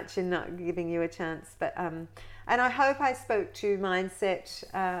too much and not giving you a chance, but and I hope I spoke to mindset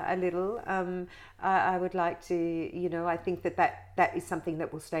a little. I would like to, I think that is something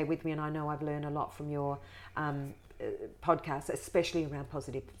that will stay with me, and I know I've learned a lot from your podcast, especially around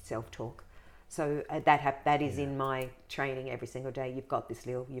positive self-talk. So that is in my training every single day. You've got this,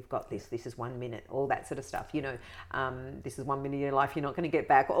 Lil. You've got this. This is 1 minute. All that sort of stuff. You know, this is 1 minute of your life you're not going to get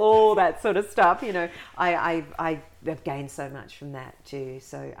back. All that sort of stuff. You know, I have gained so much from that too.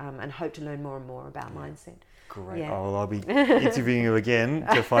 So and hope to learn more and more about mindset. Great. Yeah. Oh, well, I'll be interviewing you again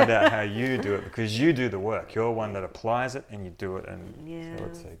to find out how you do it, because you do the work. You're one that applies it and you do it, and so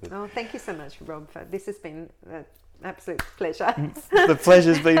it's so good. Oh, thank you so much, Rob. This has been an absolute pleasure. The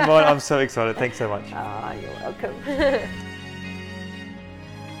pleasure's been mine. I'm so excited. Thanks so much. Ah, you're welcome.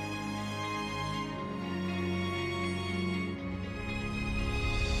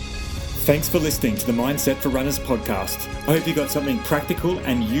 Thanks for listening to the Mindset for Runners podcast. I hope you got something practical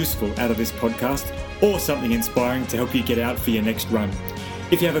and useful out of this podcast, or something inspiring to help you get out for your next run.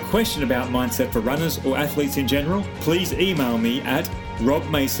 If you have a question about Mindset for Runners or athletes in general, please email me at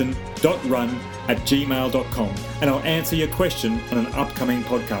robmason.run@gmail.com and I'll answer your question on an upcoming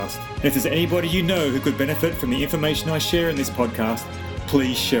podcast. And if there's anybody you know who could benefit from the information I share in this podcast,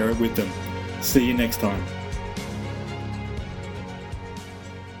 please share it with them. See you next time.